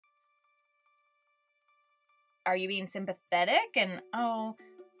are you being sympathetic and, oh,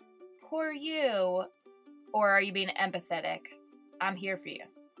 poor you? Or are you being empathetic? I'm here for you.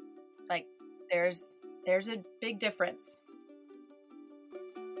 Like, there's a big difference.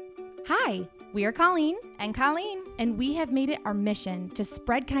 Hi, we are Colleen and Colleen, and we have made it our mission to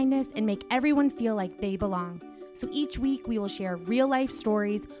spread kindness and make everyone feel like they belong. So each week we will share real life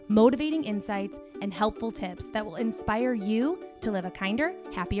stories, motivating insights, and helpful tips that will inspire you to live a kinder,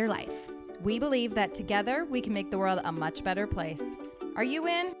 happier life. We believe that together we can make the world a much better place. Are you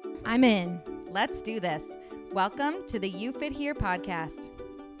in? I'm in. Let's do this. Welcome to the You Fit Here podcast.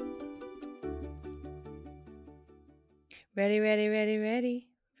 Ready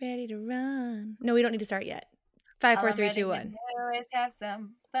to run. No, we don't need to start yet. 5, 4, 3, 2, 1. Always have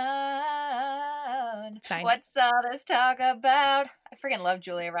some fun. Fine. What's all this talk about? I freaking love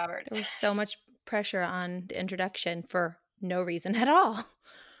Julia Roberts. There was so much pressure on the introduction for no reason at all.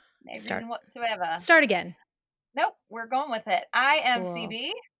 No reason whatsoever. Start again. Nope, we're going with it. I am Cool.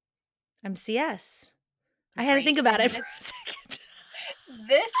 CB. I'm CS. I had to think about it for a second.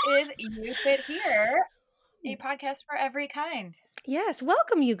 This is You Fit Here, a podcast for every kind. Yes,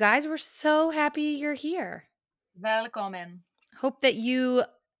 welcome you guys. We're so happy you're here. Welcome. Hope that you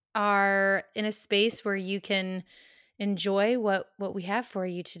are in a space where you can enjoy what we have for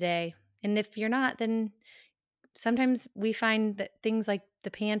you today. And if you're not, then sometimes we find that things like the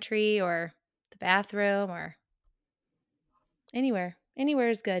pantry or the bathroom or anywhere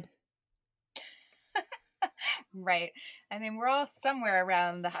is good. Right. I mean, we're all somewhere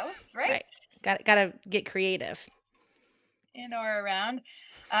around the house, right? Gotta get creative. In or around.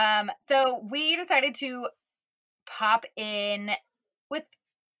 So we decided to pop in with,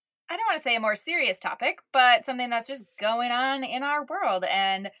 I don't want to say a more serious topic, but something that's just going on in our world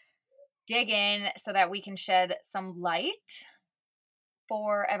and dig in so that we can shed some light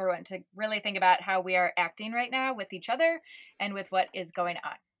for everyone to really think about how we are acting right now with each other and with what is going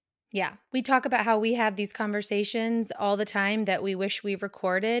on. Yeah. We talk about how we have these conversations all the time that we wish we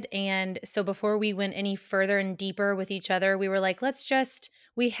recorded. And so before we went any further and deeper with each other, we were like,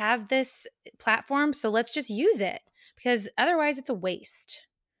 we have this platform, so let's just use it because otherwise it's a waste.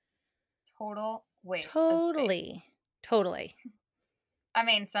 Total waste. Totally. I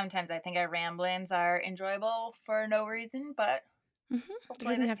mean, sometimes I think our ramblings are enjoyable for no reason, but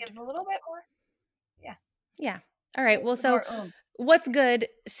hopefully this gives a little bit more. Yeah. All right. Well, so what's good,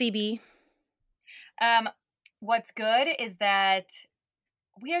 CB? What's good is that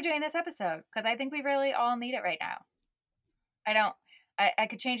we are doing this episode because I think we really all need it right now. I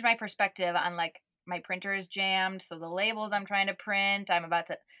could change my perspective on like my printer is jammed. So the labels I'm trying to print, I'm about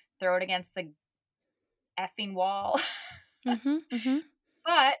to throw it against the effing wall.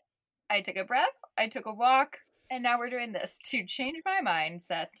 But I took a breath, I took a walk, and now we're doing this to change my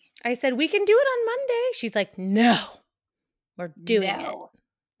mindset. I said, we can do it on Monday. She's like, no, we're doing it.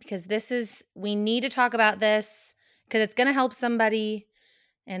 Because we need to talk about this because it's going to help somebody.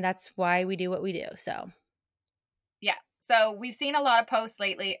 And that's why we do what we do. So. Yeah. So we've seen a lot of posts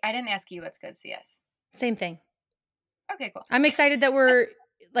lately. I didn't ask you what's good, CS. Same thing. Okay, cool. I'm excited that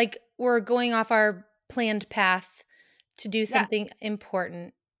we're going off our planned path to do something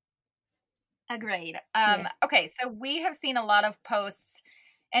important. Agreed. Okay, so we have seen a lot of posts,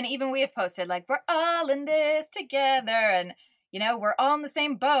 and even we have posted, like, we're all in this together, and, you know, we're all in the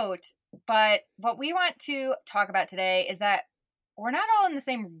same boat. But what we want to talk about today is that we're not all in the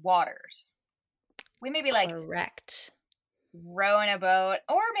same waters. We may be, like, correct, rowing a boat,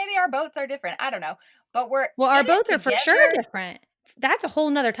 or maybe our boats are different. I don't know. But our boats are for sure different. That's a whole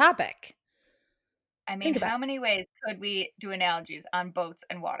nother topic. I mean, how many ways could we do analogies on boats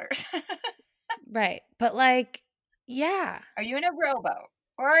and waters? Right. But like, yeah. Are you in a rowboat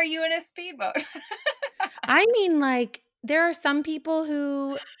or are you in a speedboat? I mean, like, there are some people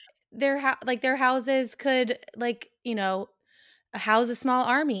who their houses could, like, you know, house a small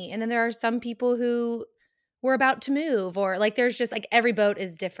army. And then there are some people who were about to move, or like there's just like every boat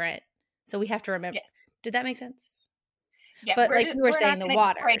is different. So we have to remember. Yes. Did that make sense? Yeah, but like you were saying, the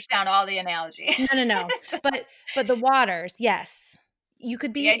waters. Break down all the analogy. No. but the waters, yes. You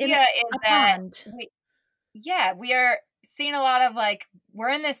could be in a pond. We are seeing a lot of like, we're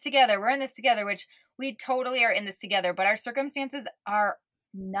in this together, which we totally are in this together, but our circumstances are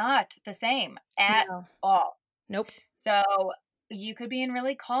not the same at all. Nope. So you could be in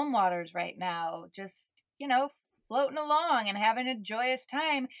really calm waters right now, just, you know, floating along and having a joyous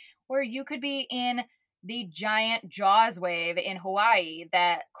time, or you could be in the giant Jaws wave in Hawaii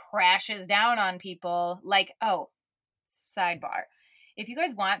that crashes down on people. Like, sidebar. If you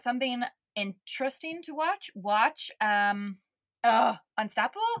guys want something interesting to watch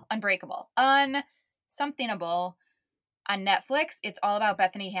Unstoppable? Unbreakable. somethingable on Netflix. It's all about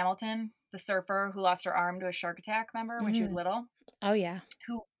Bethany Hamilton, the surfer who lost her arm to a shark attack, remember, when she was little, Oh, yeah.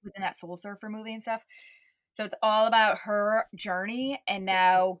 who was in that Soul Surfer movie and stuff. So it's all about her journey and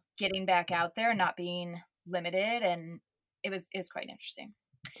now getting back out there and not being limited. And it was quite interesting.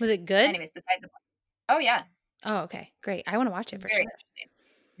 Was it good? Anyways, besides the point. Oh, yeah. Oh, okay. Great. I want to watch it It's for very sure. interesting.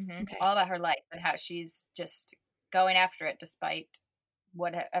 Mm-hmm. Okay. All about her life and how she's just going after it despite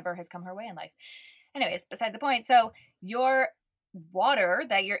whatever has come her way in life. Anyways, besides the point. So your water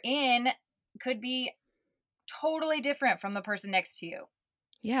that you're in could be totally different from the person next to you.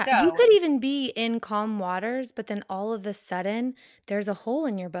 Yeah. You So could even be in calm waters, but then all of a sudden there's a hole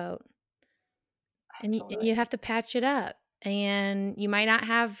in your boat and totally. you have to patch it up, and you might not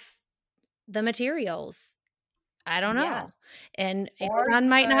have the materials. I don't Yeah. know. And Or Amazon you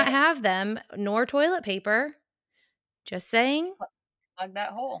might not could have them, nor toilet paper. Just saying. plug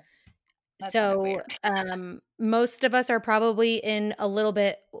that hole. That sounded So, weird. most of us are probably in a little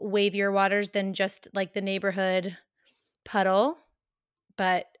bit wavier waters than just like the neighborhood puddle,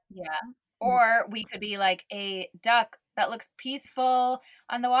 but Yeah. Or we could be like a duck that looks peaceful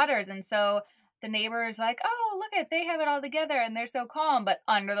on the waters. And so the neighbor is like, oh, look at, they have it all together and they're so calm. But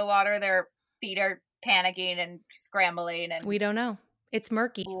under the water, their feet are panicking and scrambling and we don't know. It's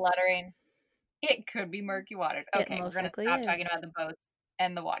murky. fluttering. It could be murky waters. It Okay, we're most going to likely stop talking is. about the boats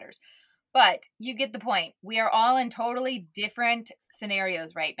and the waters. But you get the point. We are all in totally different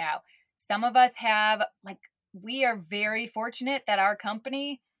scenarios right now. Some of us have, like, we are very fortunate that our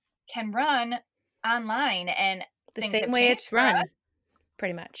company can run online and The things same have way changed it's for us. run,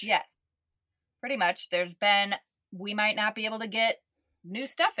 pretty much. Yes, pretty much. We might not be able to get new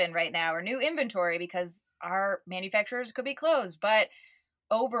stuff in right now or new inventory because our manufacturers could be closed. But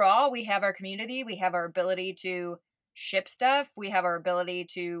overall, we have our community, we have our ability to ship stuff, we have our ability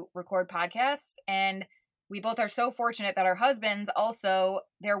to record podcasts, and we both are so fortunate that our husbands also,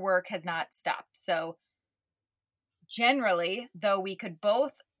 their work has not stopped. So generally, though we could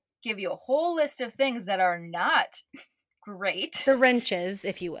both give you a whole list of things that are not great, The wrenches,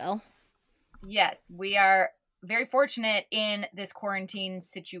 if you will. yes, we are very fortunate in this quarantine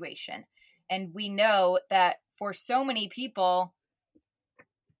situation. And we know that for so many people,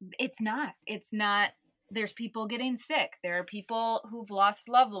 it's not. There's people getting sick. There are people who've lost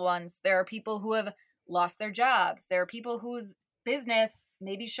loved ones. There are people who have lost their jobs. There are people whose business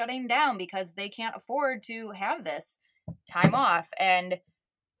may be shutting down because they can't afford to have this time off. And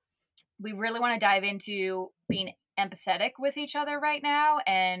we really want to dive into being empathetic with each other right now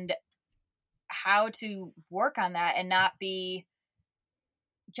and how to work on that and not be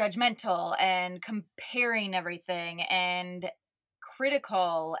judgmental and comparing everything and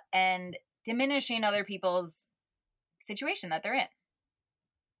critical and diminishing other people's situation that they're in.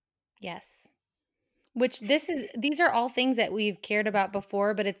 Yes. Which these are all things that we've cared about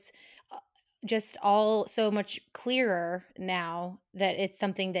before, but it's just all so much clearer now that it's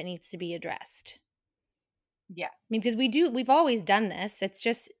something that needs to be addressed. Yeah. I mean, because we've always done this.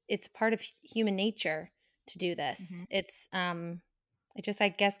 It's part of human nature to do this. Mm-hmm. It just, I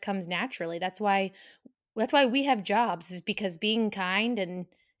guess, comes naturally. That's why we have jobs, is because being kind and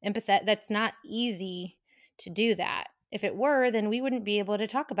empathetic, that's not easy to do that. If it were, then we wouldn't be able to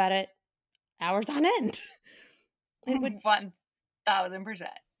talk about it hours on end. It 1000%.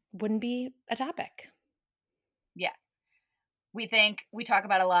 wouldn't be a topic. Yeah. We talk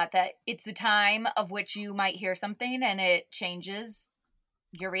about a lot that it's the time of which you might hear something and it changes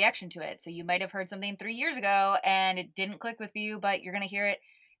your reaction to it. So you might have heard something 3 years ago and it didn't click with you, but you're going to hear it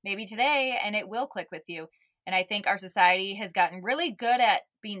maybe today and it will click with you. And I think our society has gotten really good at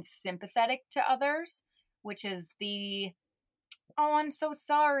being sympathetic to others, which is oh, I'm so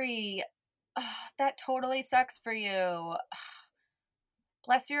sorry. Oh, that totally sucks for you.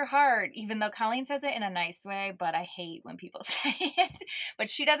 Bless your heart. Even though Colleen says it in a nice way, but I hate when people say it. But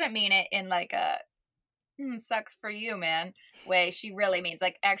she doesn't mean it in like a sucks for you, man way. She really means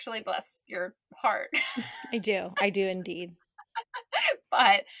like, actually, bless your heart. I do indeed.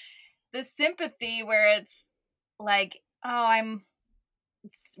 But the sympathy where it's like, oh,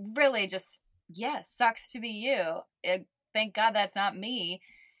 it's really just, sucks to be you. Thank God that's not me.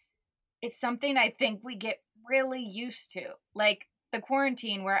 It's something I think we get really used to. Like the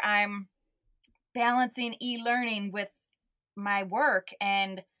quarantine where I'm balancing e-learning with my work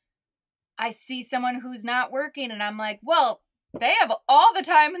and I see someone who's not working and I'm like, well, they have all the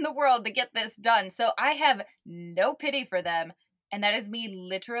time in the world to get this done. So I have no pity for them. And that is me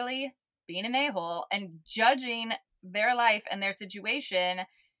literally being an a-hole and judging their life and their situation.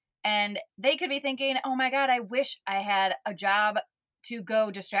 And they could be thinking, oh my God, I wish I had a job to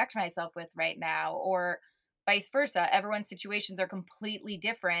go distract myself with right now, or vice versa. Everyone's situations are completely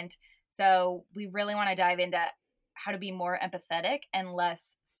different. So we really want to dive into how to be more empathetic and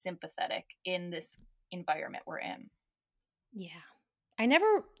less sympathetic in this environment we're in. Yeah. I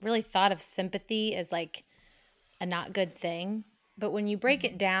never really thought of sympathy as like a not good thing, but when you break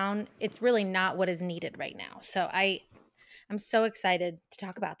it down, it's really not what is needed right now. So I'm so excited to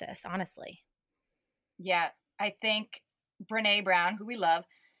talk about this, honestly. Yeah, I think Brene Brown, who we love,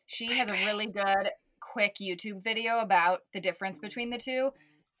 she has a really good quick YouTube video about the difference between the two.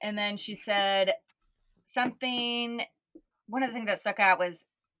 And then she said something, one of the things that stuck out was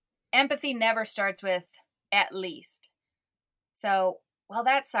empathy never starts with at least. So, well,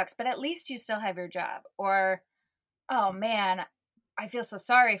 that sucks, but at least you still have your job. Or, oh man, I feel so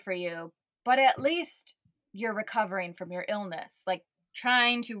sorry for you, but at least you're recovering from your illness. Like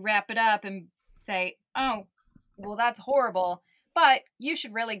trying to wrap it up and say, oh, well, that's horrible, but you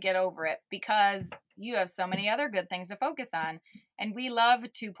should really get over it because you have so many other good things to focus on. And we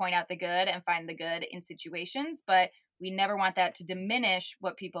love to point out the good and find the good in situations, but we never want that to diminish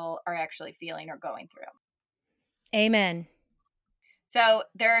what people are actually feeling or going through. Amen. So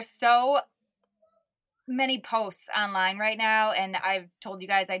there are so many posts online right now, and I've told you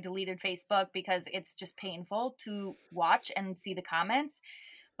guys I deleted Facebook because it's just painful to watch and see the comments.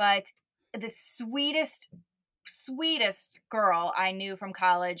 But the sweetest girl I knew from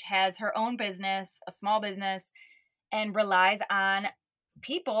college has her own business, a small business, and relies on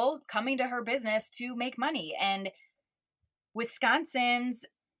people coming to her business to make money. And Wisconsin's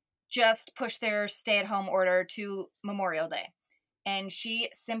just pushed their stay-at-home order to Memorial Day. And she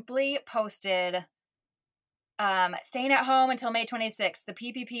simply posted, staying at home until May 26th. The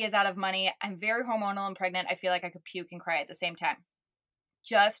PPP is out of money. I'm very hormonal and pregnant. I feel like I could puke and cry at the same time.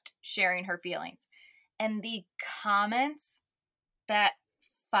 Just sharing her feelings. And the comments that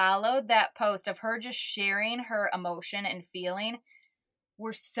followed that post of her just sharing her emotion and feeling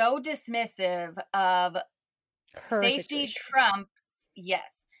were so dismissive of Her safety situation. trumps,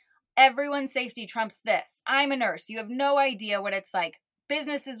 yes. Everyone's safety trumps this. I'm a nurse. You have no idea what it's like.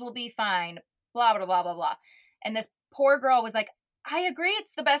 Businesses will be fine. Blah, blah, blah, blah, blah. And this poor girl was like, I agree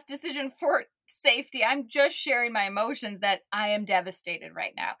it's the best decision for safety. I'm just sharing my emotions that I am devastated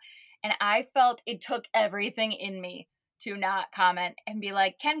right now. And I felt it took everything in me to not comment and be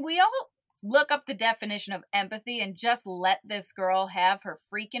like, can we all look up the definition of empathy and just let this girl have her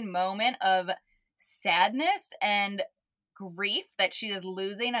freaking moment of sadness and grief that she is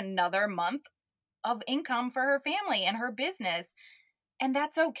losing another month of income for her family and her business. And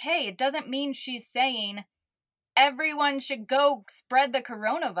that's okay. It doesn't mean she's saying everyone should go spread the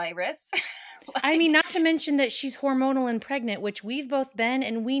coronavirus. I mean, not to mention that she's hormonal and pregnant, which we've both been,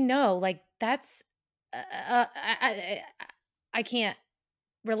 and we know, like, that's, I can't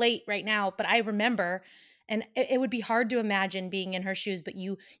relate right now, but I remember, and it would be hard to imagine being in her shoes, but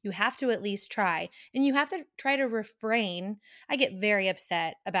you have to at least try, and you have to try to refrain. I get very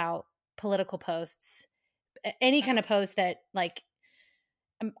upset about political posts, any kind of post that, like,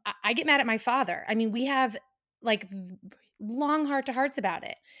 I get mad at my father. I mean, we have like long heart to hearts about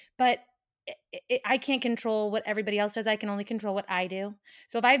it, but I can't control what everybody else does. I can only control what I do.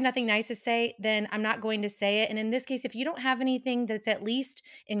 So if I have nothing nice to say, then I'm not going to say it. And in this case, if you don't have anything that's at least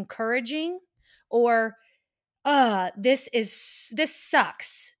encouraging or this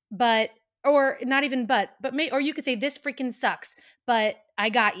sucks, but or not even but or you could say this freaking sucks, but I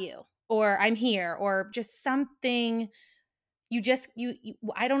got you, or I'm here, or just something. You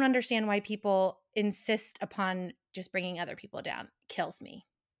I don't understand why people insist upon just bringing other people down. It kills me.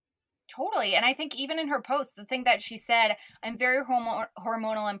 Totally. And I think even in her post, the thing that she said, I'm very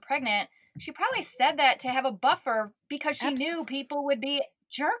hormonal and pregnant, she probably said that to have a buffer because she knew people would be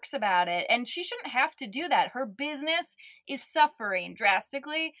jerks about it. And she shouldn't have to do that. Her business is suffering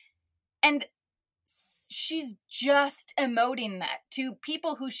drastically. And she's just emoting that to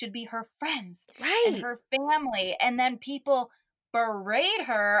people who should be her friends and her family. And then people berate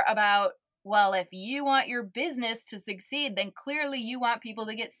her about, well, if you want your business to succeed, then clearly you want people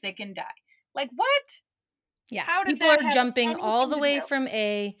to get sick and die. Like, what? Yeah. How does people that are have jumping all the anything to way do? from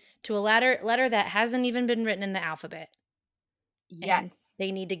A to a letter that hasn't even been written in the alphabet. And Yes.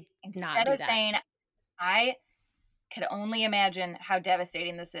 they need to not Instead do of that. saying, I could only imagine how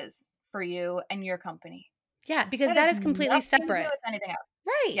devastating this is for you and your company. Yeah, because that has is completely nothing to do separate. with anything else.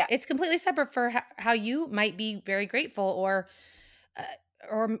 Right. Yes. It's completely separate for how you might be very grateful or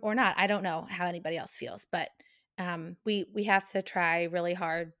not. I don't know how anybody else feels, but we have to try really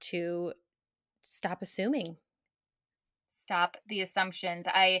hard to stop assuming. Stop the assumptions.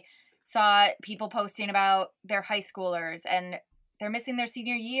 I saw people posting about their high schoolers and they're missing their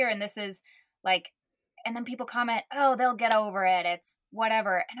senior year and this is like, and then people comment, oh, they'll get over it. It's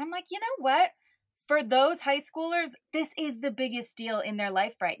whatever. And I'm like, you know what? For those high schoolers, this is the biggest deal in their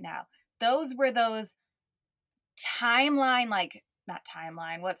life right now. Those were those timeline, like not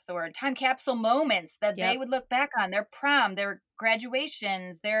timeline, what's the word? Time capsule moments that they would look back on, their prom, their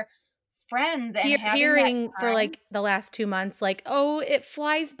graduations, their friends, and hearing for like the last 2 months, like, oh, it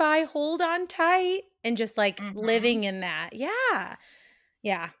flies by, hold on tight, and just like living in that. Yeah.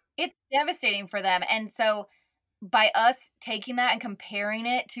 Yeah. It's devastating for them. And so by us taking that and comparing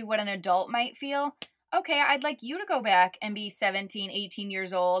it to what an adult might feel, okay, I'd like you to go back and be 17, 18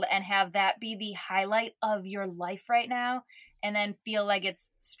 years old and have that be the highlight of your life right now, and then feel like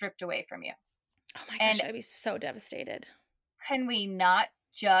it's stripped away from you. Oh my gosh, I'd be so devastated. Can we not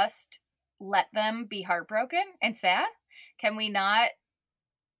just let them be heartbroken and sad? Can we not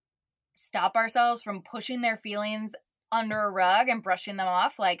stop ourselves from pushing their feelings under a rug and brushing them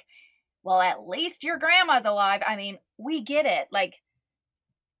off? Like, well, at least your grandma's alive. I mean, we get it. Like,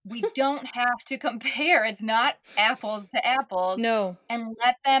 we don't have to compare. It's not apples to apples. No. And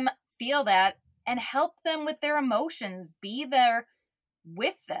let them feel that and help them with their emotions. Be there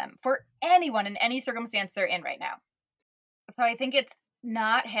with them for anyone in any circumstance they're in right now. So I think it's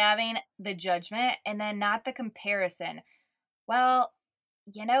not having the judgment and then not the comparison. Well,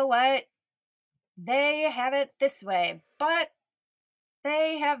 you know what? They have it this way, but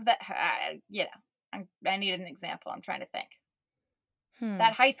they have that, I need an example. I'm trying to think.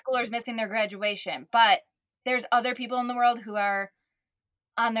 That high schooler's missing their graduation, but there's other people in the world who are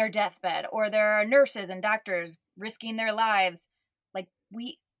on their deathbed, or there are nurses and doctors risking their lives. Like,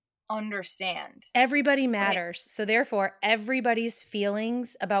 we understand. Everybody matters. So therefore, everybody's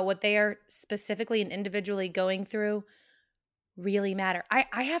feelings about what they are specifically and individually going through really matter.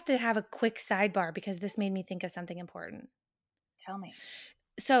 I have to have a quick sidebar because this made me think of something important. Tell me.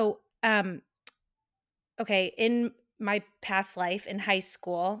 So, okay, in my past life in high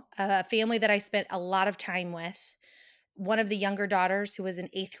school, a family that I spent a lot of time with, one of the younger daughters, who was an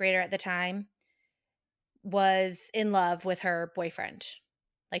 8th grader at the time, was in love with her boyfriend.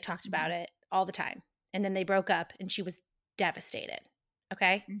 Like, talked about it all the time. And then they broke up and she was devastated.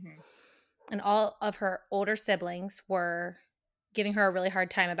 Okay? And all of her older siblings were giving her a really hard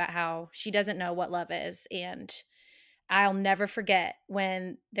time about how she doesn't know what love is. And I'll never forget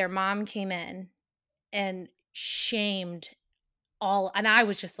when their mom came in and shamed all, and I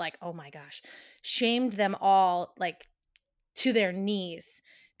was just like, oh my gosh, shamed them all like to their knees,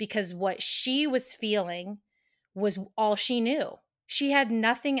 because what she was feeling was all she knew. She had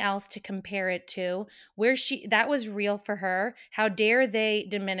nothing else to compare it to. That was real for her. How dare they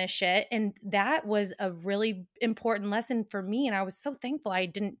diminish it? And that was a really important lesson for me. And I was so thankful I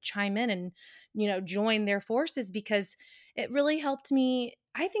didn't chime in and, join their forces, because it really helped me.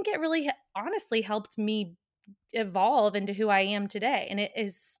 I think it really honestly helped me evolve into who I am today. And it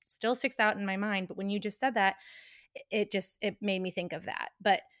still sticks out in my mind. But when you just said that, it made me think of that.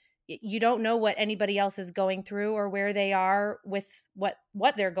 But you don't know what anybody else is going through or where they are with what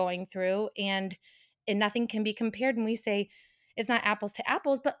they're going through. And nothing can be compared. And we say it's not apples to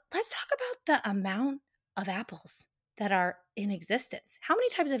apples, but let's talk about the amount of apples that are in existence. How many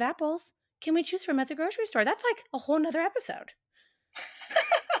types of apples can we choose from at the grocery store? That's like a whole nother episode.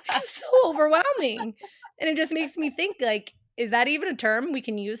 It's so overwhelming. And it just makes me think, like, is that even a term we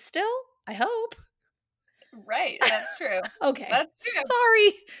can use still? I hope. Right. That's true. Okay. That's true.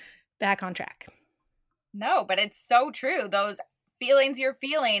 Sorry. Back on track. No, but it's so true. Those feelings you're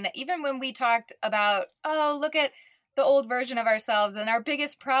feeling, even when we talked about, oh, look at the old version of ourselves and our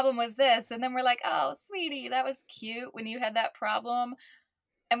biggest problem was this. And then we're like, oh, sweetie, that was cute when you had that problem.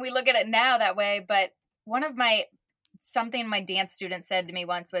 And we look at it now that way. But something my dance student said to me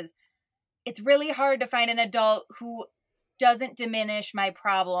once was, it's really hard to find an adult who doesn't diminish my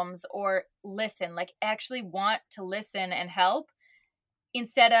problems or listen, like actually want to listen and help,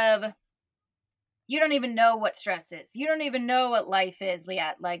 instead of, you don't even know what stress is. You don't even know what life is,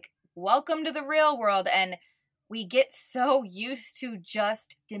 Liat. Like, welcome to the real world. And we get so used to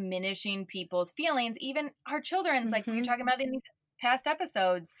just diminishing people's feelings, even our children's, like we were talking about in these past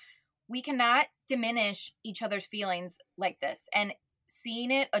episodes. We cannot diminish each other's feelings like this. And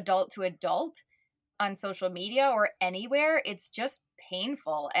seeing it adult to adult on social media or anywhere, it's just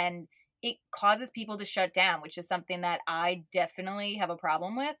painful. And it causes people to shut down, which is something that I definitely have a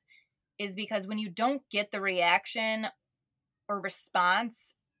problem with, is because when you don't get the reaction or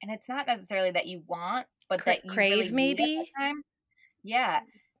response, and it's not necessarily that you want, but that you crave, really maybe need at the time,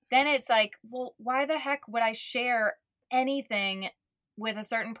 then it's like, well, why the heck would I share anything with a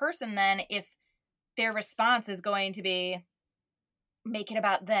certain person then if their response is going to be, make it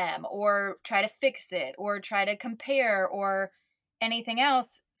about them or try to fix it or try to compare or anything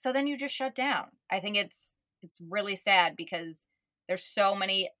else. So then you just shut down. I think it's really sad because there's so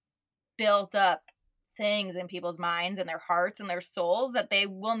many built up things in people's minds and their hearts and their souls that they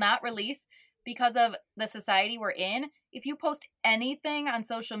will not release because of the society we're in. If you post anything on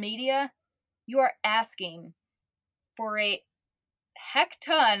social media, you are asking for a heck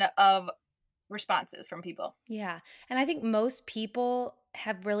ton of responses from people. Yeah. And I think most people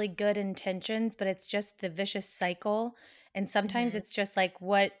have really good intentions, but it's just the vicious cycle. And sometimes Mm-hmm. it's just like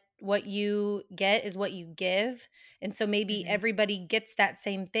what you get is what you give. And so maybe Mm-hmm. everybody gets that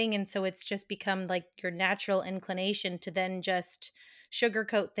same thing, and so it's just become like your natural inclination to then just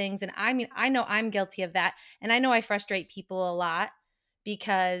sugarcoat things. And I mean, I know I'm guilty of that, and I know I frustrate people a lot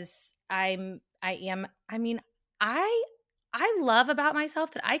because I mean, I I love about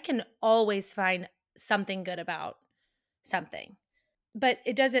myself that I can always find something good about something, but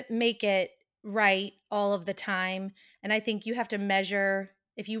it doesn't make it right all of the time. And I think you have to measure,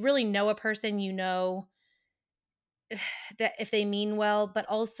 if you really know a person, you know that if they mean well, but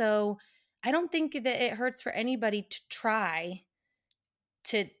also I don't think that it hurts for anybody to try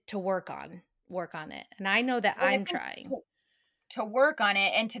to work on it. And I know that Well, I I'm think trying. to work on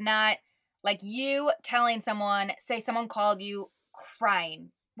it and to not, like, you telling someone, say someone called you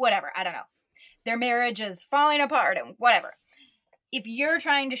crying, whatever, I don't know, their marriage is falling apart and whatever. If you're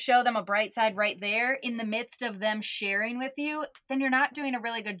trying to show them a bright side right there in the midst of them sharing with you, then you're not doing a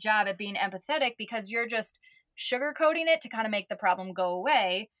really good job at being empathetic because you're just sugarcoating it to kind of make the problem go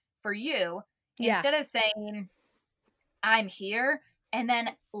away for you, Yeah. instead of saying, I'm here, and then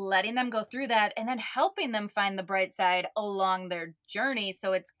letting them go through that and then helping them find the bright side along their journey.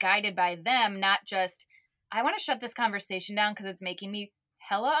 So it's guided by them, not just, I want to shut this conversation down because it's making me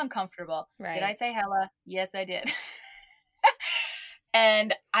hella uncomfortable. Right. Did I say hella? Yes, I did.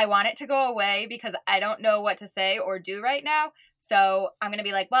 And I want it to go away because I don't know what to say or do right now. So I'm going to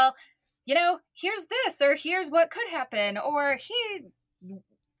be like, well, here's this, or here's what could happen, or here's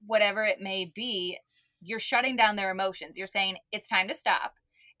whatever it may be. You're shutting down their emotions. You're saying it's time to stop.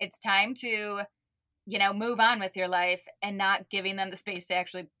 It's time to, move on with your life and not giving them the space to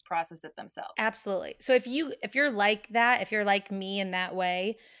actually process it themselves. Absolutely. So if you're like that, if you're like me in that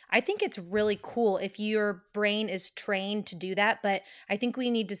way, I think it's really cool if your brain is trained to do that, but I think we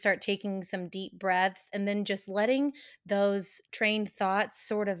need to start taking some deep breaths and then just letting those trained thoughts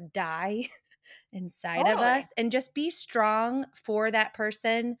sort of die inside of Totally. us and just be strong for that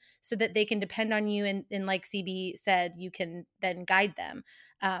person so that they can depend on you, and like CB said, you can then guide them.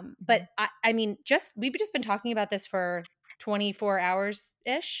 But I mean, we've just been talking about this for 24 hours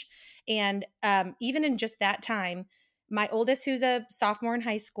ish, and even in just that time, my oldest, who's a sophomore in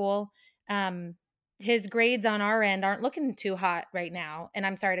high school, his grades on our end aren't looking too hot right now, and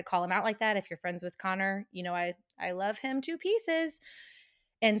I'm sorry to call him out like that. If you're friends with Connor, I love him to pieces.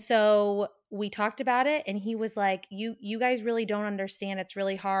 And so we talked about it, and he was like, you guys really don't understand. It's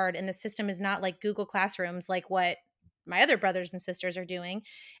really hard. And the system is not like Google Classrooms, like what my other brothers and sisters are doing.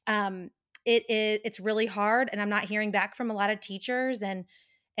 It's really hard. And I'm not hearing back from a lot of teachers.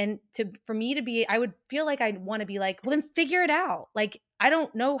 For me to be, I would feel like I'd want to be like, well, then figure it out. Like, I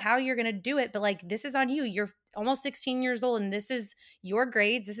don't know how you're going to do it, but like, this is on you. You're almost 16 years old, and this is your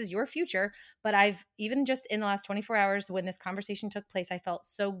grades. This is your future. But I've, even just in the last 24 hours when this conversation took place, I felt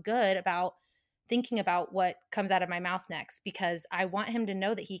so good about thinking about what comes out of my mouth next, because I want him to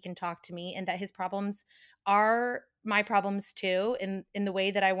know that he can talk to me and that his problems are my problems too, in the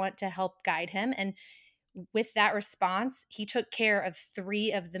way that I want to help guide him. And with that response, he took care of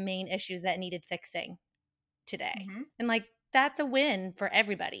 3 of the main issues that needed fixing today. Mm-hmm. And like, that's a win for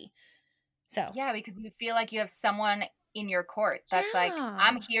everybody. So yeah, because you feel like you have someone in your court that's like, yeah.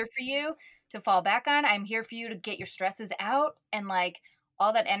 I'm here for you to fall back on. I'm here for you to get your stresses out and like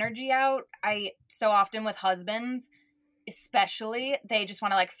all that energy out. I so often with husbands, especially, they just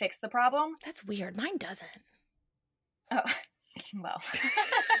want to like fix the problem. That's weird. Mine doesn't. Oh, well,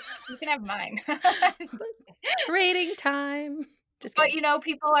 you can have mine. Trading time. Just But kidding.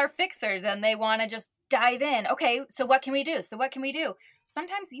 people are fixers and they want to just dive in. Okay, so what can we do? So what can we do?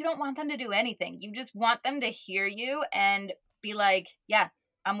 Sometimes you don't want them to do anything. You just want them to hear you and be like, yeah,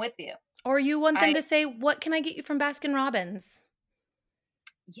 I'm with you. Or you want them to say, what can I get you from Baskin Robbins?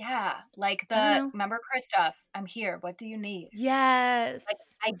 Yeah, like remember Christoph, I'm here. What do you need? Yes.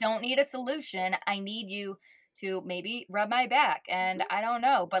 Like, I don't need a solution. I need you to maybe rub my back. And I don't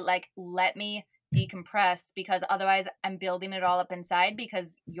know, but like, let me decompress, because otherwise I'm building it all up inside because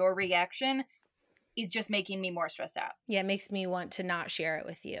your reaction is just making me more stressed out. Yeah, it makes me want to not share it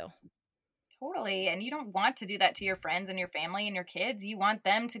with you. Totally. And you don't want to do that to your friends and your family and your kids. You want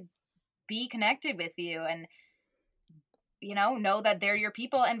them to be connected with you and, know that they're your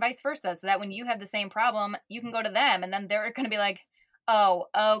people and vice versa. So that when you have the same problem, you can go to them and then they're going to be like, oh,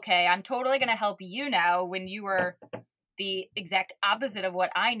 okay, I'm totally going to help you now when you were the exact opposite of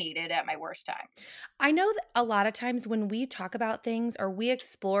what I needed at my worst time. I know that a lot of times when we talk about things or we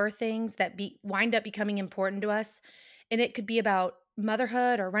explore things that wind up becoming important to us, and it could be about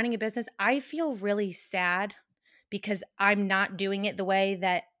motherhood or running a business, I feel really sad because I'm not doing it the way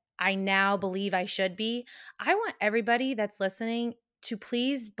that I now believe I should be. I want everybody that's listening to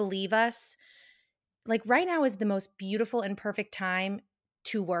please believe us. Like right now is the most beautiful and perfect time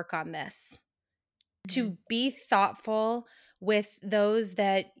to work on this, to be thoughtful with those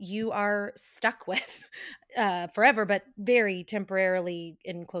that you are stuck with forever, but very temporarily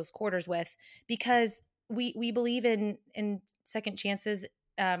in close quarters with, because we believe in second chances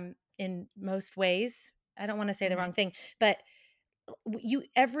in most ways. I don't want to say the wrong thing, but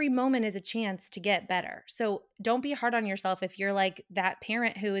every moment is a chance to get better. So don't be hard on yourself if you're like that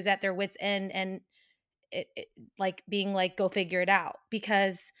parent who is at their wit's end and like being like, go figure it out,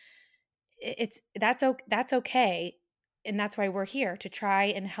 because that's okay. And that's why we're here, to try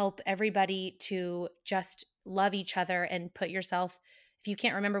and help everybody to just love each other and put yourself, if you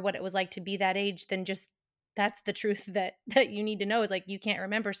can't remember what it was like to be that age, then just that's the truth that you need to know, is like you can't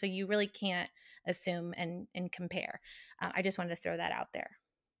remember, so you really can't assume and compare. I just wanted to throw that out there.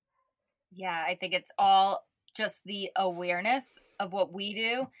 Yeah, I think it's all just the awareness of what we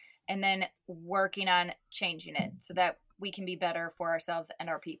do and then working on changing it so that we can be better for ourselves and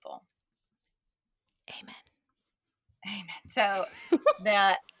our people. Amen. So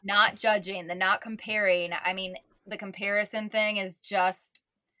the not judging, the not comparing, I mean, the comparison thing is just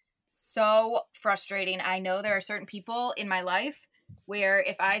so frustrating. I know there are certain people in my life where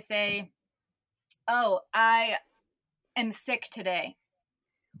if I say, oh, I am sick today.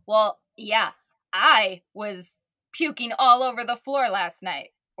 Well, yeah, I was puking all over the floor last night.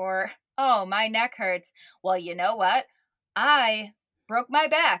 Or, oh, my neck hurts. Well, you know what? I broke my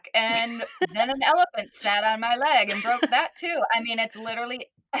back and then an elephant sat on my leg and broke that too. I mean, it's literally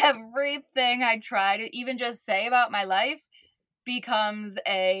everything I try to even just say about my life becomes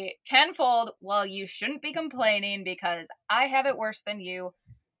a tenfold, well, you shouldn't be complaining because I have it worse than you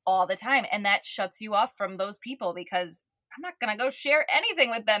all the time. And that shuts you off from those people because I'm not going to go share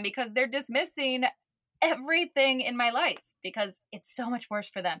anything with them because they're dismissing everything in my life because it's so much worse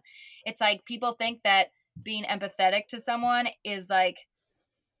for them. It's like people think that being empathetic to someone is like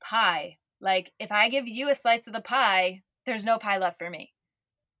pie. Like if I give you a slice of the pie, there's no pie left for me.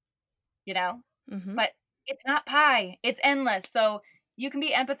 Mm-hmm. But it's not pie. It's endless. So you can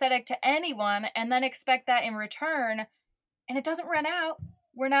be empathetic to anyone and then expect that in return, and it doesn't run out.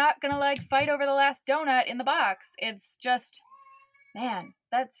 We're not going to like fight over the last donut in the box. It's just, man,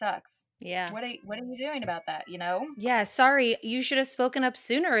 that sucks. Yeah. What are you doing about that, Yeah, sorry. You should have spoken up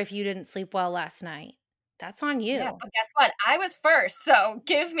sooner if you didn't sleep well last night. That's on you. Yeah, but guess what? I was first, so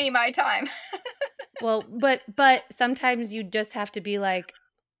give me my time. Well, but sometimes you just have to be like,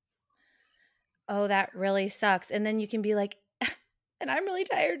 oh, that really sucks. And then you can be like, and I'm really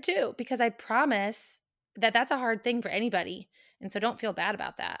tired too, because I promise that that's a hard thing for anybody. And so don't feel bad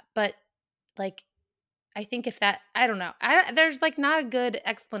about that. But like, I think if that, I don't know. There's like not a good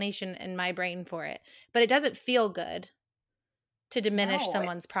explanation in my brain for it, but it doesn't feel good to diminish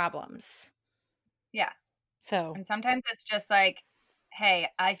someone's problems. Yeah. So. And sometimes it's just like, hey,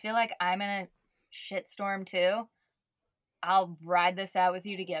 I feel like I'm in a shitstorm too. I'll ride this out with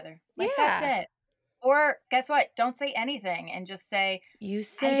you together. Like, that's it. Or guess what? Don't say anything and just say, you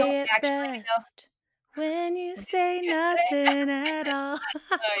say I don't it actually best when you say nothing at all.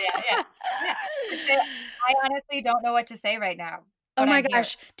 Oh, yeah. I honestly don't know what to say right now. Oh my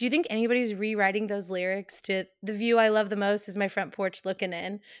gosh. Do you think anybody's rewriting those lyrics to the view I love the most is my front porch looking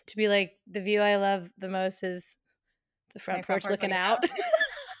in, to be like the view I love the most is the front porch looking out?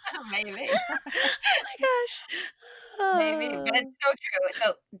 Maybe. Oh my gosh. Maybe, but it's so true.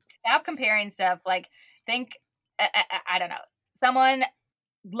 So stop comparing stuff. Like think, I don't know, someone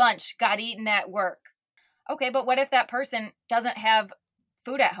lunch got eaten at work. Okay, but what if that person doesn't have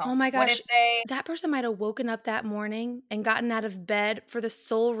food at home? Oh my gosh. What if that person might have woken up that morning and gotten out of bed for the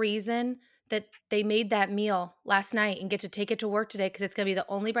sole reason that they made that meal last night and get to take it to work today because it's going to be the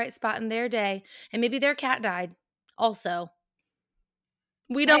only bright spot in their day. And maybe their cat died also.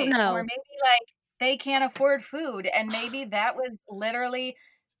 We don't know. Or maybe like they can't afford food and maybe that was literally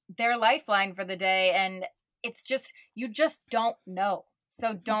their lifeline for the day. And it's just, you just don't know.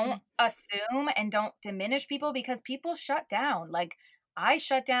 So don't assume and don't diminish people because people shut down. Like I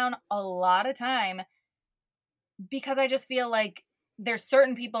shut down a lot of time because I just feel like there's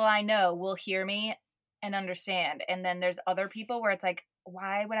certain people I know will hear me and understand. And then there's other people where it's like,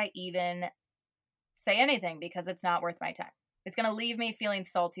 why would I even say anything? Because it's not worth my time. It's going to leave me feeling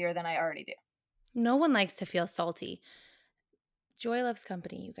saltier than I already do. No one likes to feel salty. Joy loves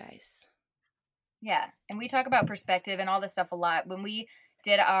company, you guys. Yeah. And we talk about perspective and all this stuff a lot. When we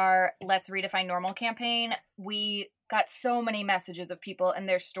did our Let's Redefine Normal campaign, we got so many messages of people and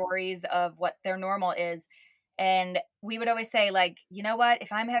their stories of what their normal is. And we would always say, like, you know what?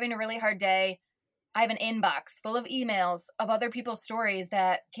 If I'm having a really hard day, I have an inbox full of emails of other people's stories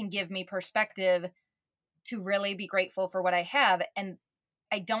that can give me perspective to really be grateful for what I have. And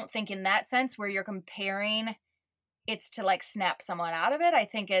I don't think in that sense where you're comparing, it's to like snap someone out of it. I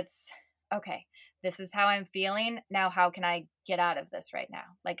think it's, okay, this is how I'm feeling. Now, how can I get out of this right now?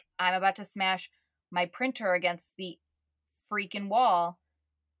 Like, I'm about to smash my printer against the freaking wall,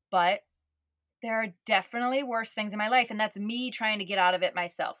 but there are definitely worse things in my life. And that's me trying to get out of it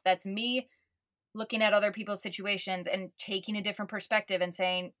myself. That's me looking at other people's situations and taking a different perspective and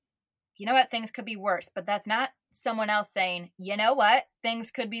saying, you know what, things could be worse. But that's not someone else saying, you know what,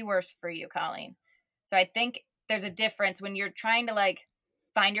 things could be worse for you, Colleen. So I think there's a difference when you're trying to like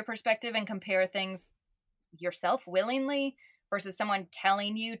find your perspective and compare things yourself willingly versus someone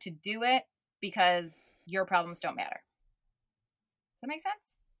telling you to do it because your problems don't matter. Does that make sense?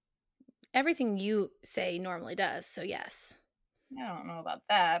 Everything you say normally does, so yes. I don't know about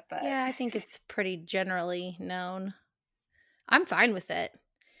that, but Yeah, I think it's pretty generally known. I'm fine with it.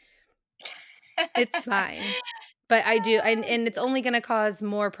 It's fine. But I do, and it's only going to cause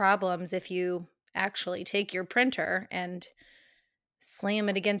more problems if you actually take your printer and slam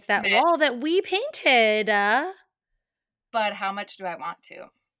it against that Smash. wall that we painted. But how much do I want to?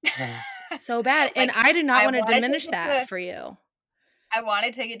 So bad. And Like, I do not I want to wanna diminish take it to that a- for you. I want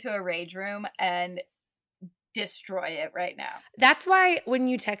to take it to a rage room and destroy it right now. That's why when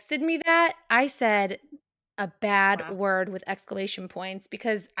you texted me that, I said a bad Wow. word with exclamation points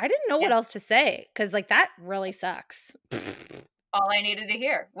because I didn't know what Yeah. else to say because, like, that really sucks. All I needed to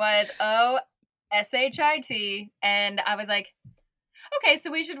hear was OSHIT, and I was like, okay,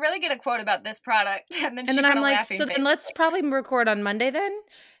 so we should really get a quote about this product. And then And she then put I'm a like, laughing so face. then let's probably record on Monday then?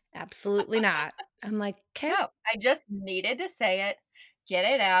 Absolutely not. I'm like, okay. No, I just needed to say it, get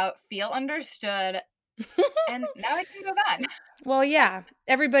it out, feel understood, and now I can move on. Well, yeah.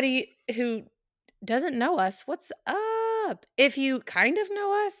 Everybody who doesn't know us, what's up? If you kind of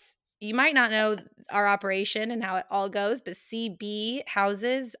know us, you might not know our operation and how it all goes, but CB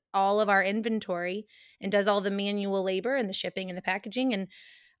houses all of our inventory and does all the manual labor and the shipping and the packaging. And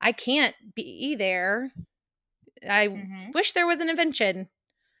I can't be there. I Mhm. wish there was an invention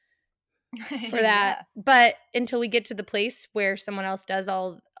for that. Yeah. But until we get to the place where someone else does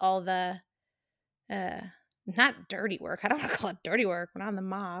all the not dirty work. I don't want to call it dirty work when I'm the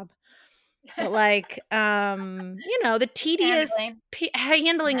mob. But like the tedious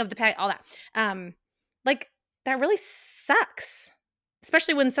handling of the pack, all that. Like that really sucks.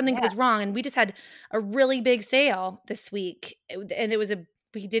 Especially when something Yeah. goes wrong. And we just had a really big sale this week. And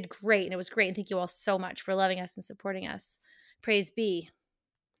we did great and it was great. And thank you all so much for loving us and supporting us. Praise be.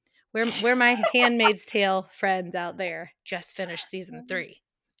 We're my Handmaid's Tale friends out there. Just finished season 3.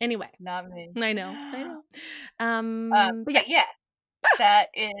 Anyway. Not me. I know. But But yeah, that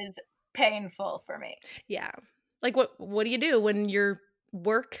is painful for me. yeah. Like what do you do when your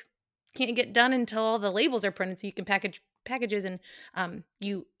work can't get done until all the labels are printed so you can package packages and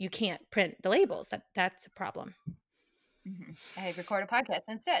you can't print the labels. That's a problem. Mhm. I record a podcast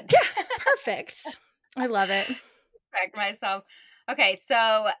instead. Perfect. I love it. Correct myself. Okay,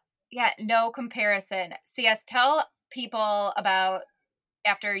 so yeah, no comparison. CS, tell people about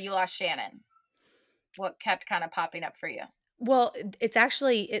after you lost Shannon. What kept kind of popping up for you? Well, it's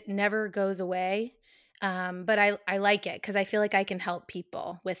actually it never goes away. But I like it because I feel like I can help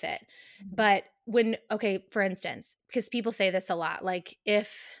people with it. But for instance, because people say this a lot, like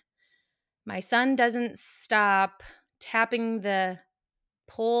if my son doesn't stop tapping the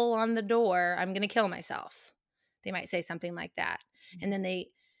pole on the door, I'm going to kill myself. They might say something like that. And then they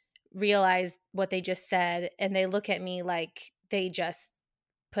realize what they just said and they look at me like they just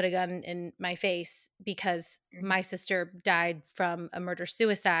put a gun in my face because my sister died from a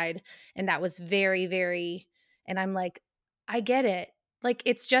murder-suicide and that was very, very, and I'm like, I get it. Like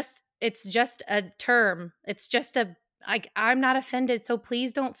it's just a term. It's just I'm not offended, so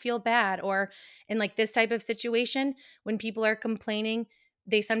please don't feel bad. Or in like this type of situation, when people are complaining,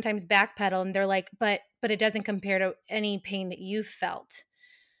 they sometimes backpedal and they're like, but it doesn't compare to any pain that you've felt,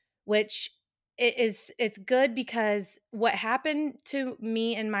 which it's good because what happened to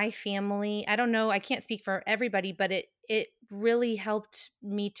me and my family, I don't know, I can't speak for everybody, but it really helped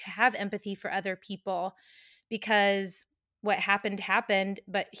me to have empathy for other people, because what happened,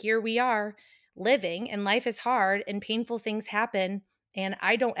 but here we are living, and life is hard and painful things happen, and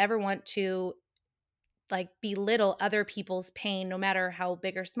I don't ever want to like belittle other people's pain, no matter how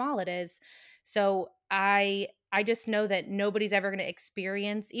big or small it is. So I just know that nobody's ever going to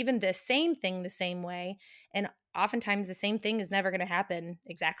experience even the same thing the same way, and oftentimes the same thing is never going to happen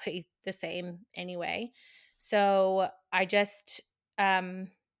exactly the same anyway. So I just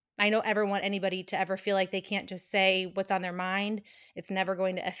I don't ever want anybody to ever feel like they can't just say what's on their mind. It's never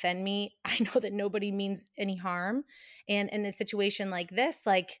going to offend me. I know that nobody means any harm, and in a situation like this,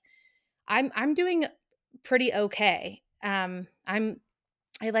 like I'm doing pretty okay. I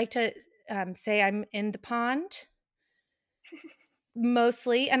like to say I'm in the pond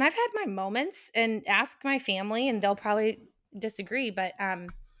mostly, and I've had my moments. And ask my family, and they'll probably disagree, but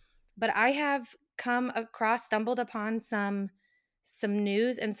I have stumbled upon some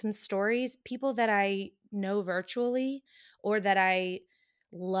news and some stories, people that I know virtually, or that I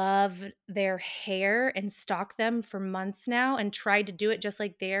love their hair and stalk them for months now and tried to do it just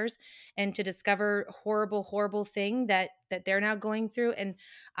like theirs, and to discover horrible thing that they're now going through. And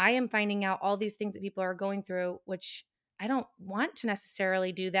I am finding out all these things that people are going through, which I don't want to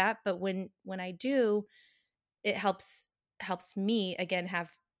necessarily do that, but when I do, it helps me again have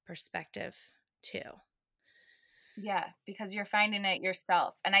perspective too. Yeah, because you're finding it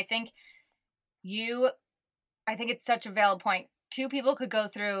yourself. And I think it's such a valid point. Two people could go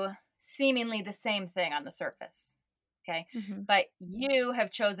through seemingly the same thing on the surface. Okay. Mhm. But you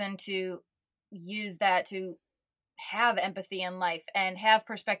have chosen to use that to have empathy in life and have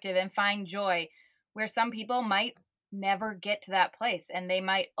perspective and find joy, where some people might never get to that place, and they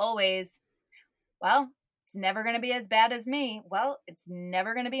might always, well, it's never going to be as bad as me. Well, it's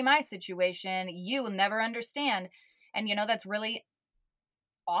never going to be my situation. You will never understand. And, that's really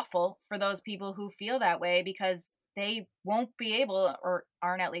awful for those people who feel that way, because they won't be able, or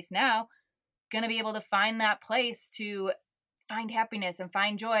aren't at least now, going to be able to find that place to find happiness and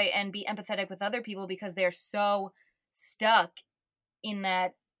find joy and be empathetic with other people, because they're so stuck in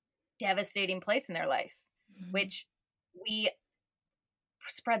that devastating place in their life, Mhm. which we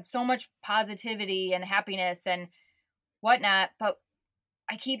spread so much positivity and happiness and whatnot. But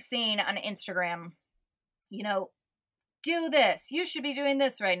I keep seeing on Instagram, you know, do this. You should be doing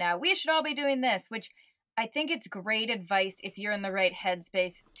this right now. We should all be doing this, which I think it's great advice if you're in the right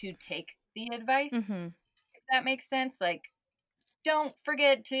headspace to take the advice, Mhm. if that makes sense. Like, don't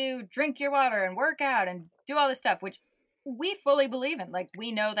forget to drink your water and work out and do all this stuff, which we fully believe in. Like,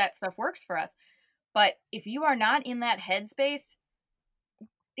 we know that stuff works for us. But if you are not in that headspace,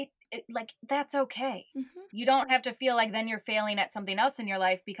 like, that's okay. Mhm. You don't have to feel like then you're failing at something else in your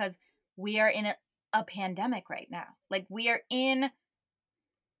life, because we are in a pandemic right now. Like, we are in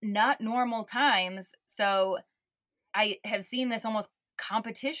not normal times. So I have seen this almost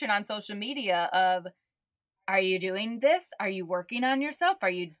competition on social media of, are you doing this? Are you working on yourself? Are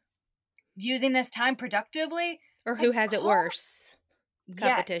you using this time productively? Or It's who like, has it worse yes,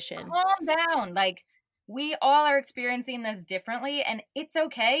 competition. calm down. Like, we all are experiencing this differently, and it's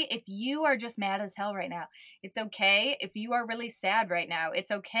okay if you are just mad as hell right now. It's okay if you are really sad right now.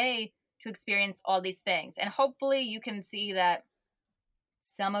 It's okay to experience all these things. And hopefully you can see that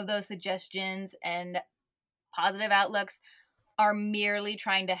some of those suggestions and positive outlooks are merely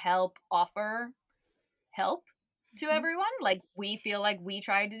trying to offer help to Mhm. everyone, like we feel like we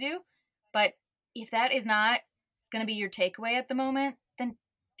tried to do. But if that is not going to be your takeaway at the moment, then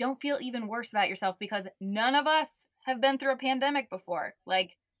don't feel even worse about yourself, because none of us have been through a pandemic before.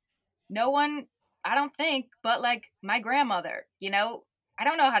 Like, no one, I don't think, but like my grandmother, I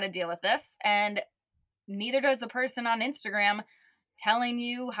don't know how to deal with this. And neither does the person on Instagram telling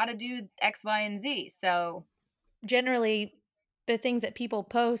you how to do X, Y, and Z. So, Generally, the things that people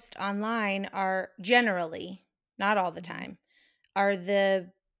post online are generally, not all the mhm, time, are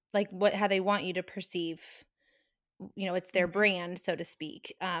the like what how they want you to perceive. It's their mhm, brand, so to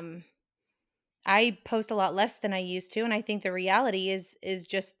speak. I post a lot less than I used to, and I think the reality is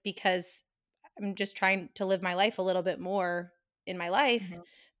just because I'm just trying to live my life a little bit more in my life, mhm,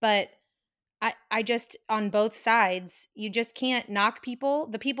 but I just on both sides, you just can't knock people,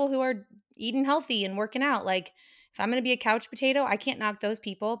 the people who are eating healthy and working out. Like, if I'm going to be a couch potato, I can't knock those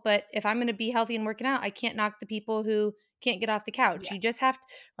people, but if I'm going to be healthy and working out, I can't knock the people who can't get off the couch. yeah, You just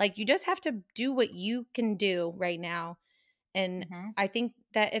have to do what you can do right now. And mhm, I think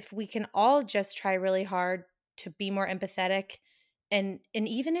that if we can all just try really hard to be more empathetic, and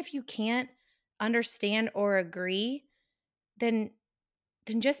even if you can't understand or agree, then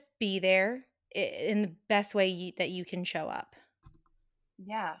just be there in the best way that you can show up.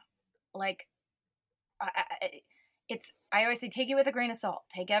 Yeah. Like, I always say, take it with a grain of salt.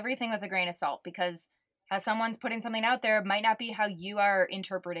 Take everything with a grain of salt, because how someone's putting something out there might not be how you are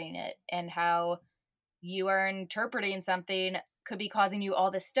interpreting it, and how you are interpreting something could be causing you all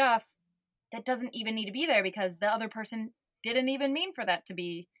this stuff that doesn't even need to be there, because the other person didn't even mean for that to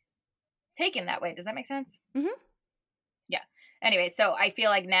be taken that way. Does that make sense? Mm-hmm. Yeah. Anyway, so I feel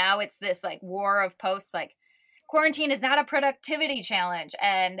like now it's this like war of posts, like quarantine is not a productivity challenge,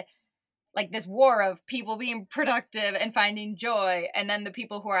 and like this war of people being productive and finding joy, and then the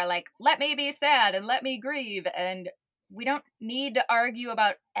people who are like, let me be sad and let me grieve. And we don't need to argue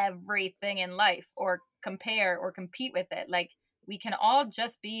about everything in life or compare or compete with it. Like, we can all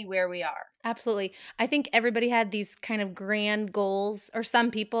just be where we are. Absolutely. I think everybody had these kind of grand goals, or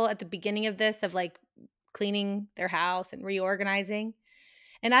some people at the beginning of this, of like cleaning their house and reorganizing.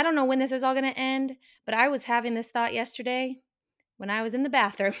 And I don't know when this is all going to end, but I was having this thought yesterday when I was in the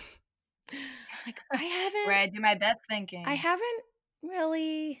bathroom. Like, Where I do my best thinking. I haven't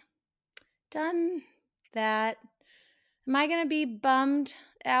really done that. Am I going to be bummed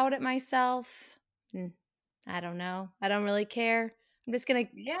out at myself? I don't know. I don't really care. I'm just going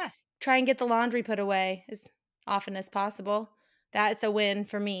to try and get the laundry put away as often as possible. That's a win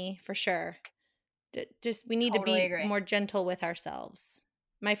for me, for sure. Just we need to be more gentle with ourselves.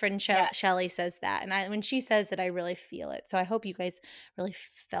 My friend Shelly says that, and when she says it, I really feel it. So I hope you guys really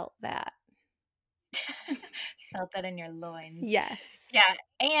felt that. Felt that in your loins. Yes. Yeah,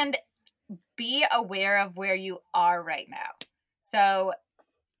 and be aware of where you are right now. So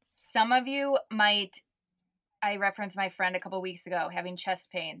some of you might, I referenced my friend a couple weeks ago having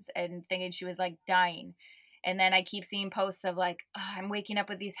chest pains and thinking she was like dying. And then I keep seeing posts of like, oh, I'm waking up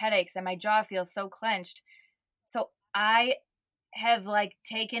with these headaches and my jaw feels so clenched. So I have like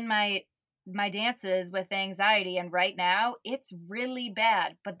taken my dances with anxiety, and right now it's really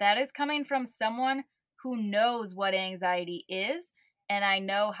bad. But that is coming from someone who knows what anxiety is, and I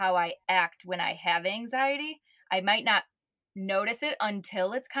know how I act when I have anxiety. I might not notice it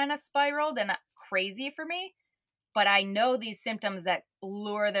until it's kind of spiraled and crazy for me, but I know these symptoms that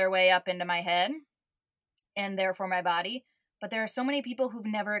lure their way up into my head and therefore my body. But there are so many people who've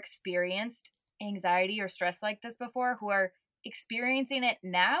never experienced anxiety or stress like this before, who are experiencing it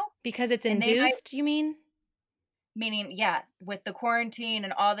now. Because it's induced, you mean? Meaning, yeah, with the quarantine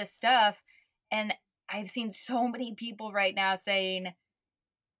and all this stuff. And I've seen so many people right now saying,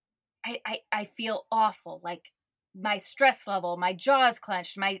 I feel awful. Like, my stress level, my jaw's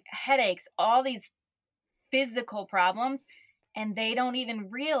clenched, my headaches, all these physical problems. And they don't even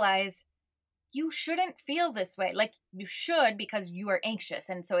realize you shouldn't feel this way. Like, you should, because you are anxious,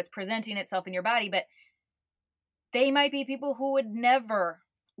 and so it's presenting itself in your body. But they might be people who would never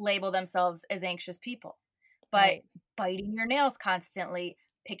label themselves as anxious people. But biting your nails constantly,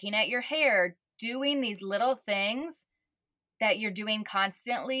 picking at your hair, doing these little things that you're doing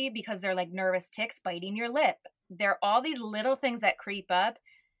constantly because they're like nervous tics, biting your lip. There are all these little things that creep up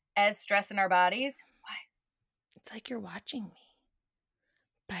as stress in our bodies. What? It's like you're watching me.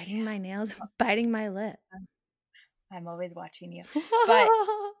 Biting my nails, biting my lip. I'm always watching you. But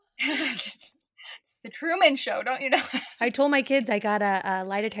it's the Truman Show, don't you know? I told my kids I got a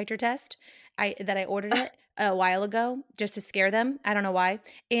lie detector test. That I ordered it a while ago just to scare them. I don't know why.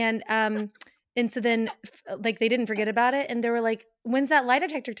 And so then like they didn't forget about it, and they were like, "When's that lie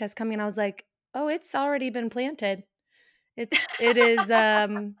detector test coming?" And I was like, "Oh, it's already been planted. It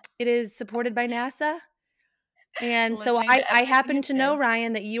is supported by NASA." And so I happen to know,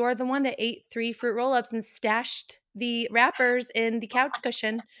 Ryan, that you are the one that ate 3 fruit roll-ups and stashed the wrappers in the couch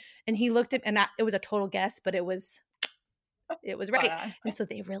cushion. And he looked at, and it was a total guess, but it was right. And so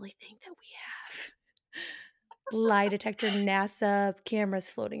they really think that we have lie detector NASA cameras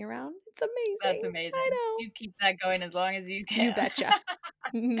floating around. It's amazing. That's amazing. I know. You keep that going as long as you can. You betcha.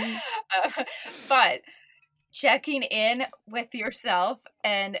 But checking in with yourself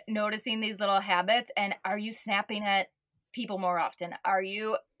and noticing these little habits, and are you snapping at people more often? Are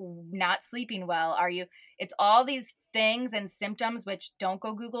you not sleeping well? It's all these things and symptoms, which don't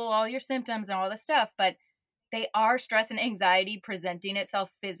go Google all your symptoms and all this stuff, but they are stress and anxiety presenting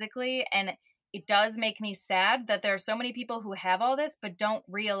itself physically. And it does make me sad that there are so many people who have all this, but don't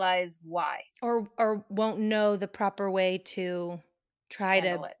realize why. Or won't know the proper way to try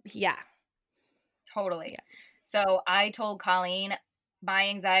handle it. Yeah. Totally. Yeah. So I told Colleen my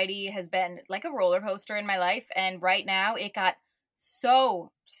anxiety has been like a roller coaster in my life. And right now it got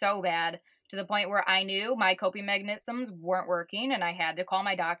so bad to the point where I knew my coping mechanisms weren't working and I had to call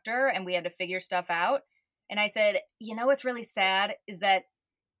my doctor and we had to figure stuff out. And I said, you know what's really sad is that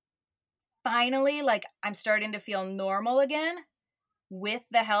finally, like, I'm starting to feel normal again with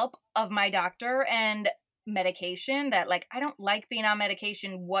the help of my doctor and medication. That, like, I don't like being on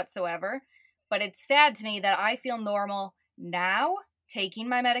medication whatsoever, but it's sad to me that I feel normal now taking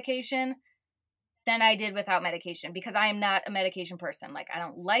my medication than I did without medication, because I am not a medication person. Like, I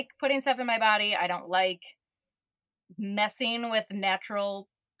don't like putting stuff in my body. I don't like messing with natural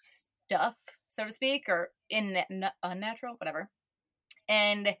stuff, so to speak, or unnatural, whatever.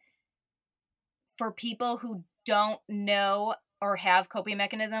 And for people who don't know or have coping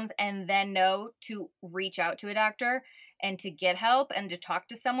mechanisms and then know to reach out to a doctor and to get help and to talk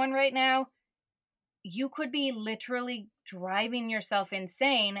to someone right now, you could be literally driving yourself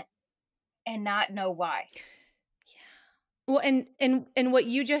insane and not know why. Well, and what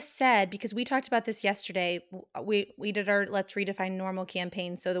you just said, because we talked about this yesterday, we did our Let's Redefine Normal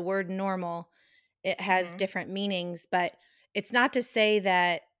campaign. So the word normal, it has different meanings, but it's not to say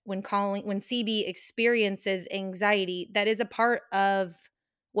that when CB experiences anxiety, that is a part of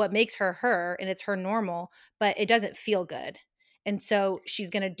what makes her, and it's her normal, but it doesn't feel good. And so she's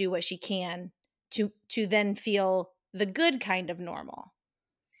going to do what she can to then feel the good kind of normal.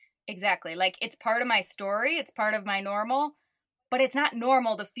 Exactly. Like, it's part of my story. It's part of my normal, but it's not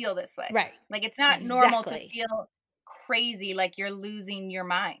normal to feel this way. Right. Like, it's not normal to feel crazy, like you're losing your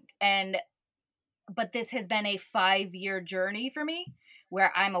mind. But this has been a 5-year journey for me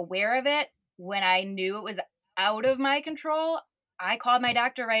where I'm aware of it. When I knew it was out of my control, I called my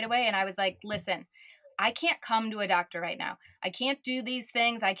doctor right away and I was like, listen, I can't come to a doctor right now. I can't do these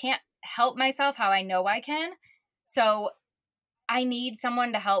things. I can't help myself how I know I can. So I need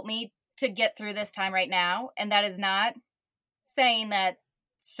someone to help me to get through this time right now. And that is not saying that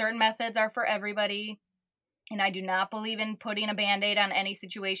certain methods are for everybody. And I do not believe in putting a Band-Aid on any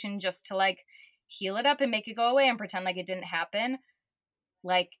situation just to, like, heal it up and make it go away and pretend like it didn't happen.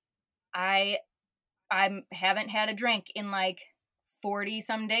 Like, I haven't had a drink in like 40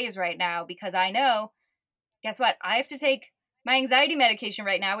 some days right now because I know, guess what? I have to take my anxiety medication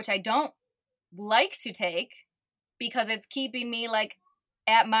right now, which I don't like to take, because it's keeping me, like,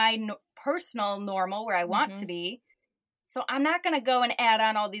 at my personal normal where I want to be. So I'm not going to go and add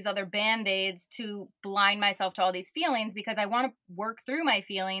on all these other Band-Aids to blind myself to all these feelings, because I want to work through my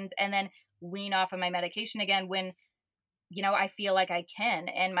feelings and then wean off of my medication again when, you know, I feel like I can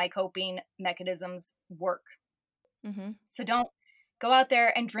and my coping mechanisms work. So don't go out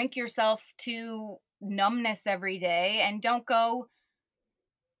there and drink yourself to numbness every day, and don't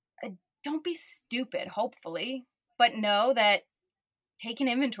be stupid, hopefully, but know that take an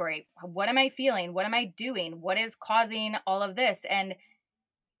inventory. What am I feeling? What am I doing? What is causing all of this? And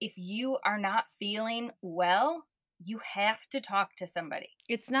if you are not feeling well, you have to talk to somebody.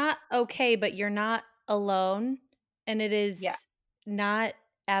 It's not okay, but you're not alone. And it is not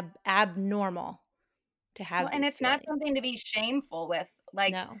abnormal to have and it's feelings. not something to be shameful with.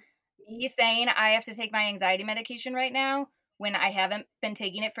 Like, no. Me saying I have to take my anxiety medication right now when I haven't been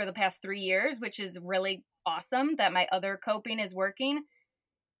taking it for the past 3 years, which is really awesome that my other coping is working.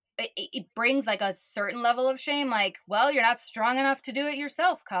 It brings, like, a certain level of shame. Like, well, you're not strong enough to do it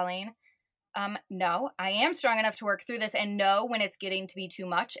yourself, Colleen. No, I am strong enough to work through this and know when it's getting to be too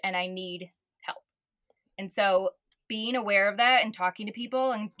much and I need help. And so being aware of that and talking to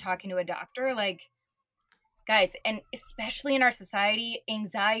people and talking to a doctor, like, guys, and especially in our society,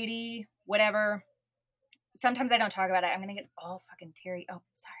 anxiety, whatever, sometimes I don't talk about it. I'm going to get all fucking teary. Oh,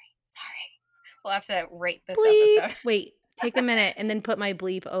 sorry. We'll have to rate this episode. Wait, take a minute and then put my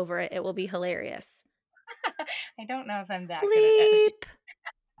bleep over it. It will be hilarious. I don't know if I'm that good at it.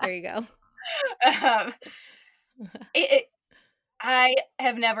 There you go. I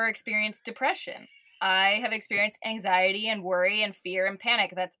have never experienced depression. I have experienced anxiety and worry and fear and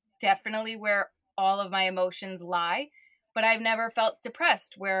panic. That's definitely where all of my emotions lie. But I've never felt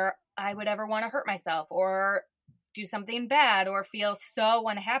depressed where I would ever want to hurt myself or do something bad or feel so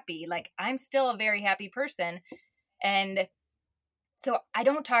unhappy. Like, I'm still a very happy person. And so I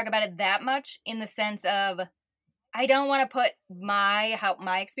don't talk about it that much, in the sense of I don't want to put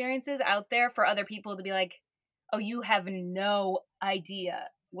my experiences out there for other people to be like, oh, you have no idea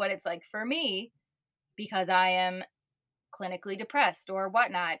what it's like for me because I am clinically depressed or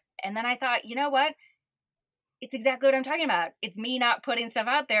whatnot. And then I thought, you know what? It's exactly what I'm talking about. It's me not putting stuff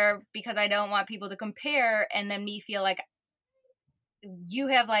out there because I don't want people to compare and then me feel like you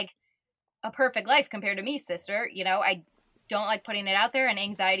have, like, a perfect life compared to me, sister. You know, I don't like putting it out there, and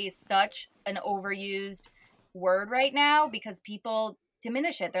anxiety is such an overused word right now because people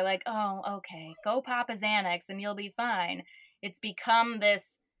diminish it. They're like, oh, okay, go pop a Xanax and you'll be fine. It's become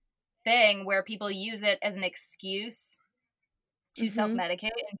this thing where people use it as an excuse to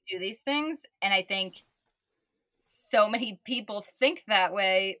self-medicate and do these things. And I think so many people think that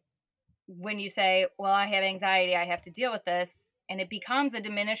way when you say, well, I have anxiety, I have to deal with this. And it becomes a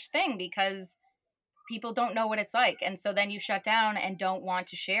diminished thing because people don't know what it's like. And so then you shut down and don't want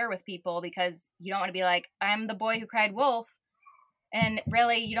to share with people because you don't want to be like, I'm the boy who cried wolf. And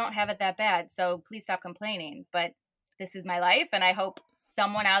really, you don't have it that bad. So please stop complaining. But this is my life. And I hope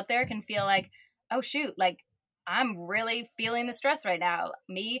someone out there can feel like, oh, shoot, like I'm really feeling the stress right now.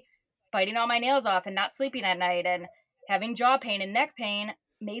 Me biting all my nails off and not sleeping at night and having jaw pain and neck pain.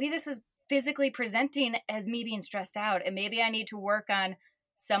 Maybe this is physically presenting as me being stressed out. And maybe I need to work on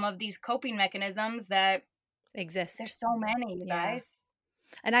some of these coping mechanisms that exist. There's so many, you guys.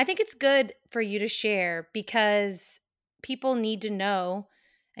 And I think it's good for you to share because people need to know.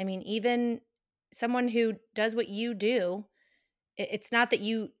 I mean, even someone who does what you do, it's not that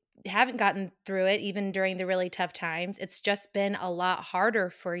you haven't gotten through it even during the really tough times. It's just been a lot harder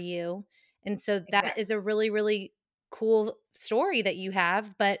for you. And so that is a really, really cool story that you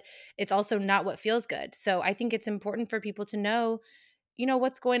have, but it's also not what feels good. So I think it's important for people to know,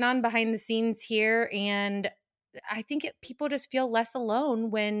 what's going on behind the scenes here. And I think people just feel less alone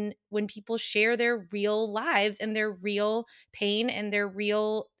when people share their real lives and their real pain and their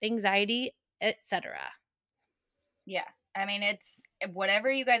real anxiety, etc. Yeah. I mean, it's whatever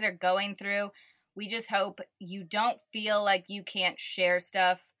you guys are going through, we just hope you don't feel like you can't share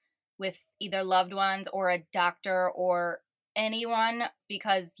stuff with either loved ones or a doctor or anyone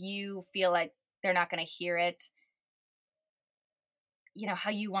because you feel like they're not going to hear it,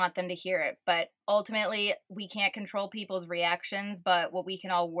 how you want them to hear it. But ultimately, we can't control people's reactions, but what we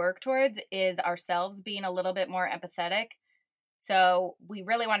can all work towards is ourselves being a little bit more empathetic. So we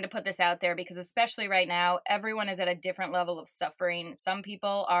really wanted to put this out there because especially right now, everyone is at a different level of suffering. Some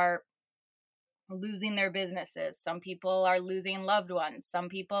people are losing their businesses. Some people are losing loved ones. Some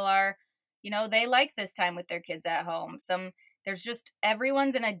people are, they like this time with their kids at home. There's just,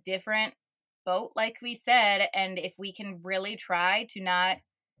 everyone's in a different boat, like we said. And if we can really try to not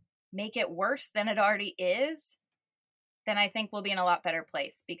make it worse than it already is, then I think we'll be in a lot better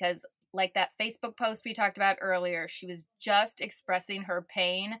place because like that Facebook post we talked about earlier, she was just expressing her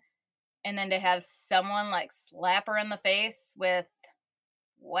pain. And then to have someone like slap her in the face with,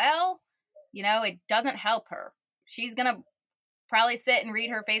 well, it doesn't help her. She's going to probably sit and read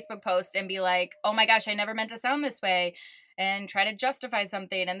her Facebook post and be like, oh my gosh, I never meant to sound this way, and try to justify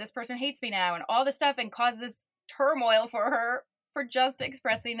something. And this person hates me now and all this stuff, and cause this turmoil for her for just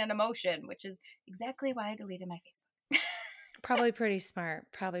expressing an emotion, which is exactly why I deleted my Facebook. Probably pretty smart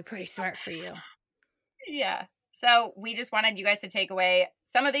for you. Yeah. So we just wanted you guys to take away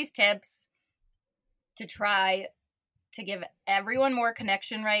some of these tips to try to give everyone more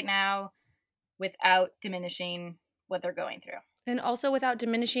connection right now without diminishing what they're going through. And also without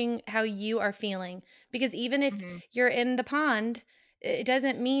diminishing how you are feeling. Because even if you're in the pond, it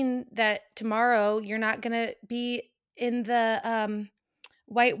doesn't mean that tomorrow you're not going to be in the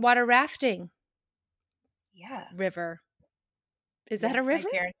whitewater rafting river. Is that a river?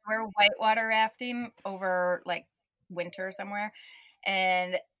 My parents were whitewater rafting over like winter somewhere,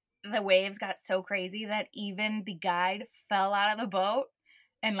 and the waves got so crazy that even the guide fell out of the boat,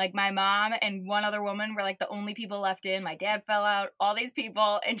 and like my mom and one other woman were like the only people left in. My dad fell out, all these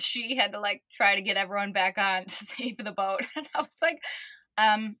people, and she had to like try to get everyone back on to save the boat. And I was like,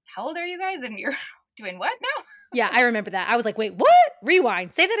 how old are you guys? And you're doing what now? Yeah, I remember that. I was like, wait, what?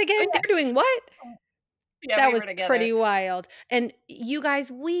 Rewind. Say that again. They're doing what? Yeah, that was pretty wild. And you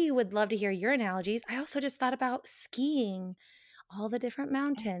guys, we would love to hear your analogies. I also just thought about skiing, all the different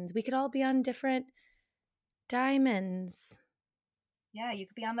mountains. We could all be on different diamonds. Yeah, you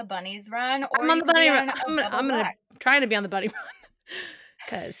could be on the bunnies run, or I'm on the bunny run. I'm trying to be on the bunny run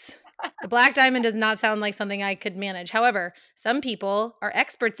because the black diamond does not sound like something I could manage. However, some people are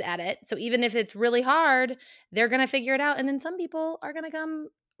experts at it. So even if it's really hard, they're going to figure it out. And then some people are going to come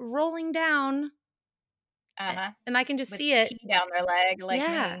rolling down. And I can just see it down their leg like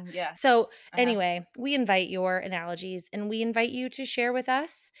me. Yeah. So anyway, we invite your analogies and we invite you to share with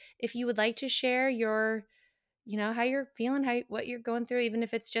us if you would like to share your, how you're feeling, what you're going through, even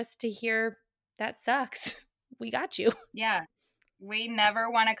if it's just to hear that sucks. We got you. Yeah. We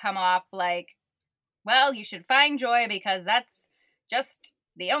never want to come off like, well, you should find joy because that's just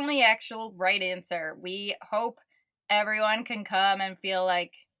the only actual right answer. We hope everyone can come and feel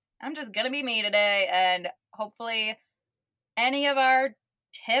like, I'm just going to be me today. And hopefully any of our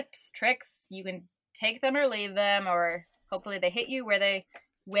tips, tricks, you can take them or leave them, or hopefully they hit you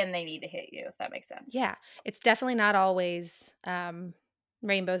when they need to hit you, if that makes sense. Yeah, it's definitely not always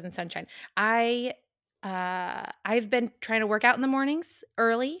rainbows and sunshine. I've been trying to work out in the mornings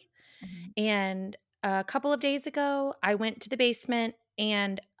early, Mhm. and a couple of days ago, I went to the basement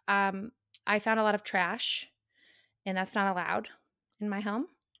and I found a lot of trash, and that's not allowed in my home.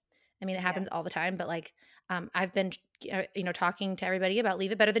 I mean, it Yeah. happens all the time, but like I've been, talking to everybody about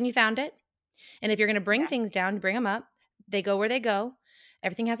leave it better than you found it. And if you're going to bring Yeah. things down, bring them up. They go where they go.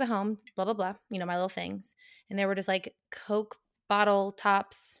 Everything has a home, blah, blah, blah. My little things. And there were just like Coke bottle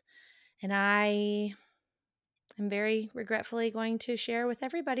tops. And I am very regretfully going to share with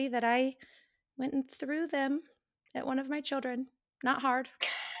everybody that I went and threw them at one of my children. Not hard,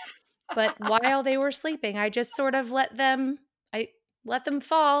 but while they were sleeping, I just sort of I let them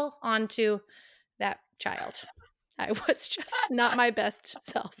fall onto that child. I was just not my best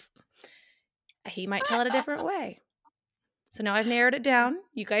self. He might tell it a different way. So now I've narrowed it down.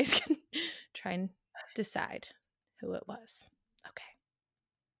 You guys can try and decide who it was.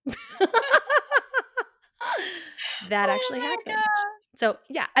 Okay. That actually Oh my happened. God. So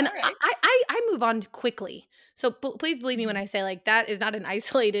yeah, and All right. I move on quickly. So please believe me when Mhm. I say like that is not an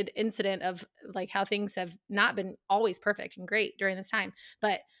isolated incident of like how things have not been always perfect and great during this time.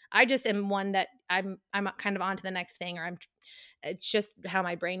 But I just am one that I'm kind of on to the next thing, or it's just how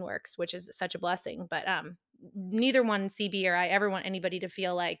my brain works, which is such a blessing. But neither one, CB or I, ever want anybody to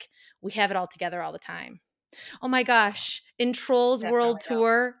feel like we have it all together all the time. Oh my gosh. In Trolls Definitely World don't.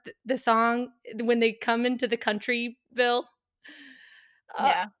 Tour, the song when they come into the countryville,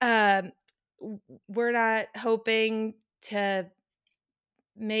 Yeah. we're not hoping to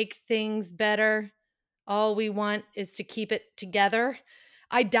make things better. All we want is to keep it together.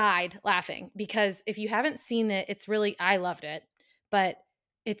 I died laughing because if you haven't seen it, it's really, I loved it, but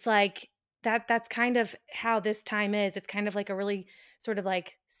it's like that's kind of how this time is. It's kind of like a really sort of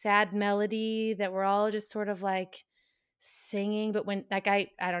like sad melody that we're all just sort of like singing. But when like, I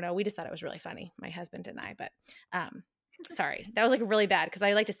don't know, we just thought it was really funny, my husband and I, but sorry, that was like really bad because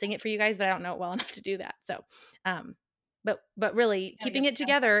I like to sing it for you guys, but I don't know it well enough to do that. So, but really No, you're keeping it fine.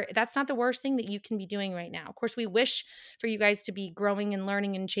 together, that's not the worst thing that you can be doing right now. Of course, we wish for you guys to be growing and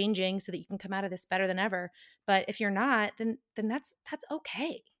learning and changing so that you can come out of this better than ever. But if you're not, then that's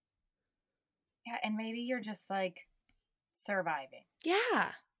okay. Yeah, and maybe you're just like surviving.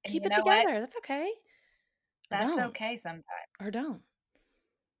 Yeah. And Keep you it know what? together. That's okay. Or That's don't. okay sometimes. Or don't.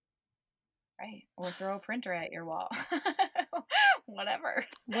 Right. Or throw a printer at your wall. Whatever.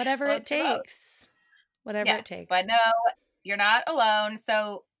 Whatever it Floats your boat. takes. Whatever Yeah. it takes. But no, you're not alone.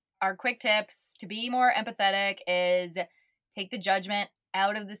 So our quick tips to be more empathetic is take the judgment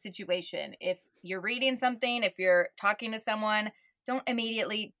out of the situation. If you're reading something, if you're talking to someone, don't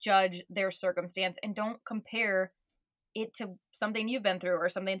immediately judge their circumstance and don't compare it to something you've been through or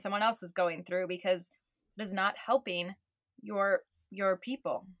something someone else is going through, because it is not helping your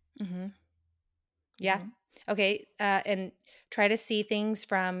people. Mm-hmm. Yeah. Mhm. Okay. And try to see things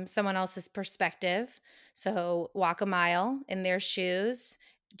from someone else's perspective. So walk a mile in their shoes.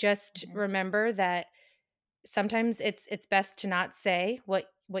 Just Mhm. remember that sometimes it's best to not say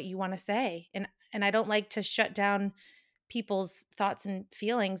what you want to say. And I don't like to shut down people's thoughts and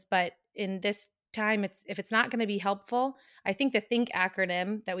feelings, but in this time, if it's not going to be helpful, I think the think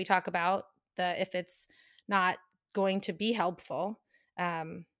acronym that we talk about, if it's not going to be helpful,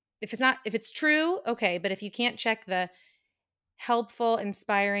 if it's true, okay, but if you can't check the helpful,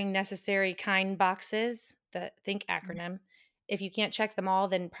 inspiring, necessary, kind boxes, the think acronym, if you can't check them all,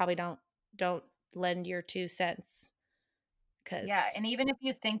 then probably don't lend your 2 cents. Yeah, Because and even if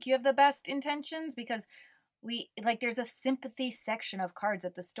you think you have the best intentions, because there's a sympathy section of cards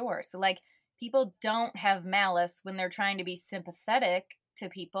at the store. So like people don't have malice when they're trying to be sympathetic to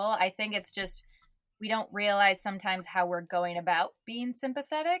people. I think it's just we don't realize sometimes how we're going about being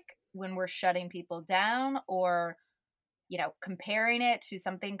sympathetic when we're shutting people down, or comparing it to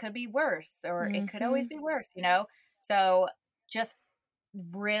something could be worse, or it could always be worse. So just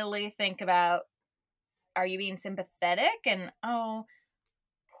really think about, are you being sympathetic and, oh,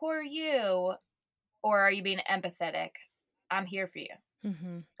 poor you, or are you being empathetic? I'm here for you.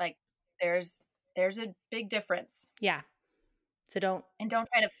 mm-hmm. Like there's a big difference. Yeah. So don't. And don't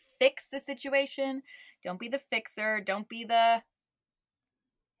try to fix the situation. Don't be the fixer. Don't be the,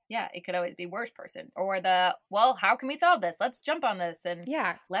 yeah, it could always be worse person, or the, well, how can we solve this? Let's jump on this and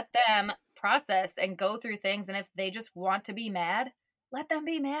Yeah. let them process and go through things. And if they just want to be mad, let them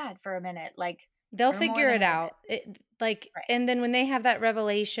be mad for a minute. Like They'll or more figure than it a minute. out. Right. And then when they have that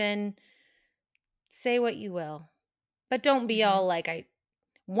revelation, say what you will, but don't be Mm-hmm. all like,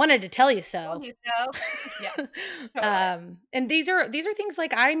 wanted to tell you so. Told you so. Yeah. Totally. And these are things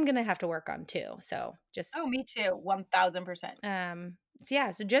like I'm gonna have to work on too. So just Oh, me too. 1000%.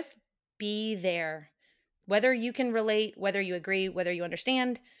 so just be there. Whether you can relate, whether you agree, whether you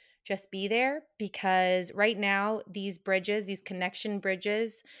understand, just be there, because right now these connection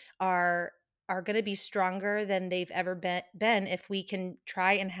bridges are going to be stronger than they've ever been if we can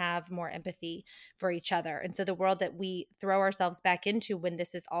try and have more empathy for each other. And so the world that we throw ourselves back into when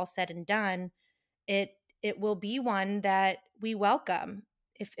this is all said and done, it will be one that we welcome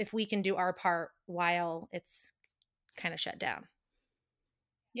if we can do our part while it's kind of shut down.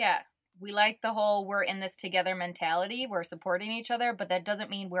 Yeah. We like the whole we're in this together mentality. We're supporting each other, but that doesn't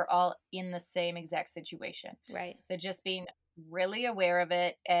mean we're all in the same exact situation. Right. So just being really aware of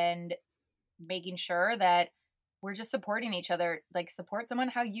it and making sure that we're just supporting each other. Like, support someone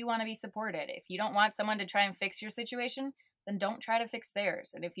how you want to be supported. If you don't want someone to try and fix your situation, then don't try to fix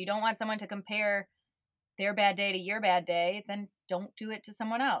theirs. And if you don't want someone to compare their bad day to your bad day, then don't do it to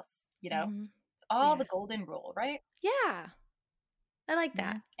someone else. You know, Mhm. all Yeah. the golden rule, right? Yeah. I like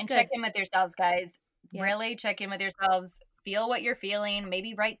that. And Good. check in with yourselves, guys. Yep. Really check in with yourselves. Feel what you're feeling.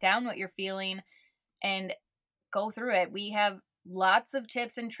 Maybe write down what you're feeling and go through it. We have lots of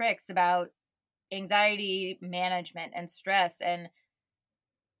tips and tricks about anxiety management and stress and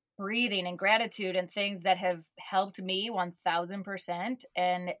breathing and gratitude and things that have helped me 1000%.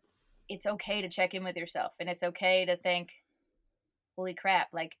 And it's okay to check in with yourself, and it's okay to think, holy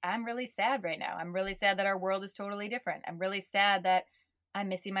crap, like, I'm really sad right now. I'm really sad that our world is totally different. I'm really sad that I'm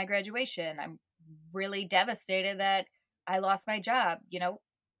missing my graduation. I'm really devastated that I lost my job. You know,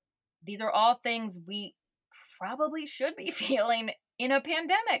 these are all things we probably should be feeling in a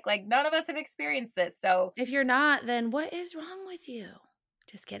pandemic. Like, none of us have experienced this. So if you're not, then what is wrong with you?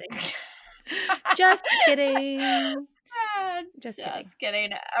 Just kidding. Just kidding. Just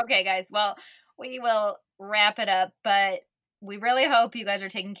kidding. Okay, guys. Well, we will wrap it up, but we really hope you guys are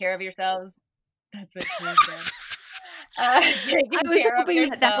taking care of yourselves. That's what she said. I was hoping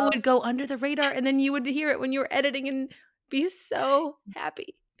that would go under the radar, and then you would hear it when you were editing and be so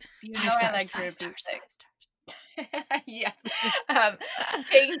happy. You know, I like to repeat things. Yes.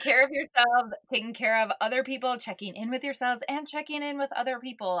 Taking care of yourself, taking care of other people, checking in with yourselves, and checking in with other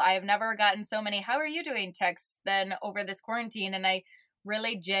people. I have never gotten so many "how are you doing" texts than over this quarantine, and I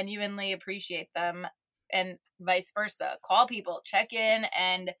really genuinely appreciate them, and vice versa. Call people, check in,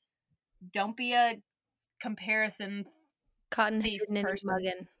 and don't be a comparison cotton-headed ninny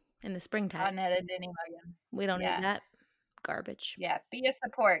muggin in the springtime. Cotton-headed ninny muggin. We don't need that garbage. Yeah, be a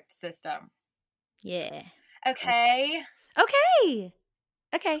support system. Yeah. Okay.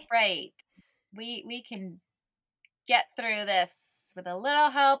 Great. We can get through this with a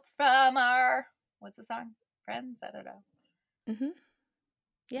little help from our, what's the song? Friends? I don't know. Mm-hmm.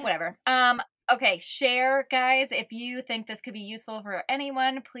 Yeah. Whatever. Okay, share, guys. If you think this could be useful for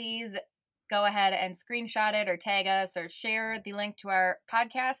anyone, please go ahead and screenshot it or tag us or share the link to our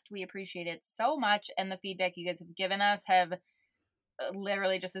podcast. We appreciate it so much, and the feedback you guys have given us have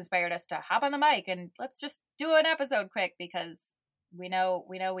literally just inspired us to hop on the mic and let's just do an episode quick, because we know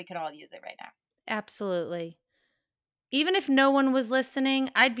we can all use it right now. Absolutely. Even if no one was listening,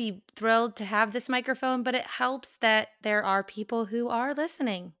 I'd be thrilled to have this microphone, but it helps that there are people who are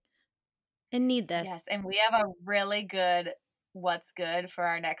listening and need this. Yes, and we have a really good what's good for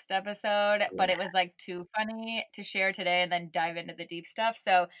our next episode, but it was like too funny to share today and then dive into the deep stuff.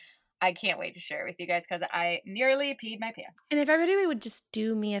 So I can't wait to share it with you guys, because I nearly peed my pants. And if everybody would just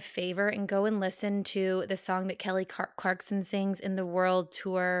do me a favor and go and listen to the song that Kelly Clarkson sings in the World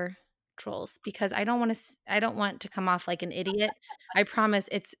Tour Trolls, because I don't want to come off like an idiot. I promise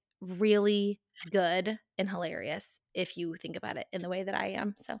it's really good and hilarious if you think about it in the way that I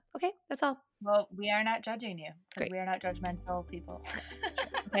am. So, okay, that's all. Well, we are not judging you, because we are not judgmental people.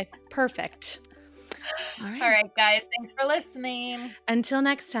 Okay, perfect. All right, guys. Thanks for listening. Until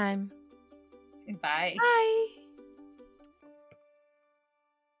next time. Bye. Bye.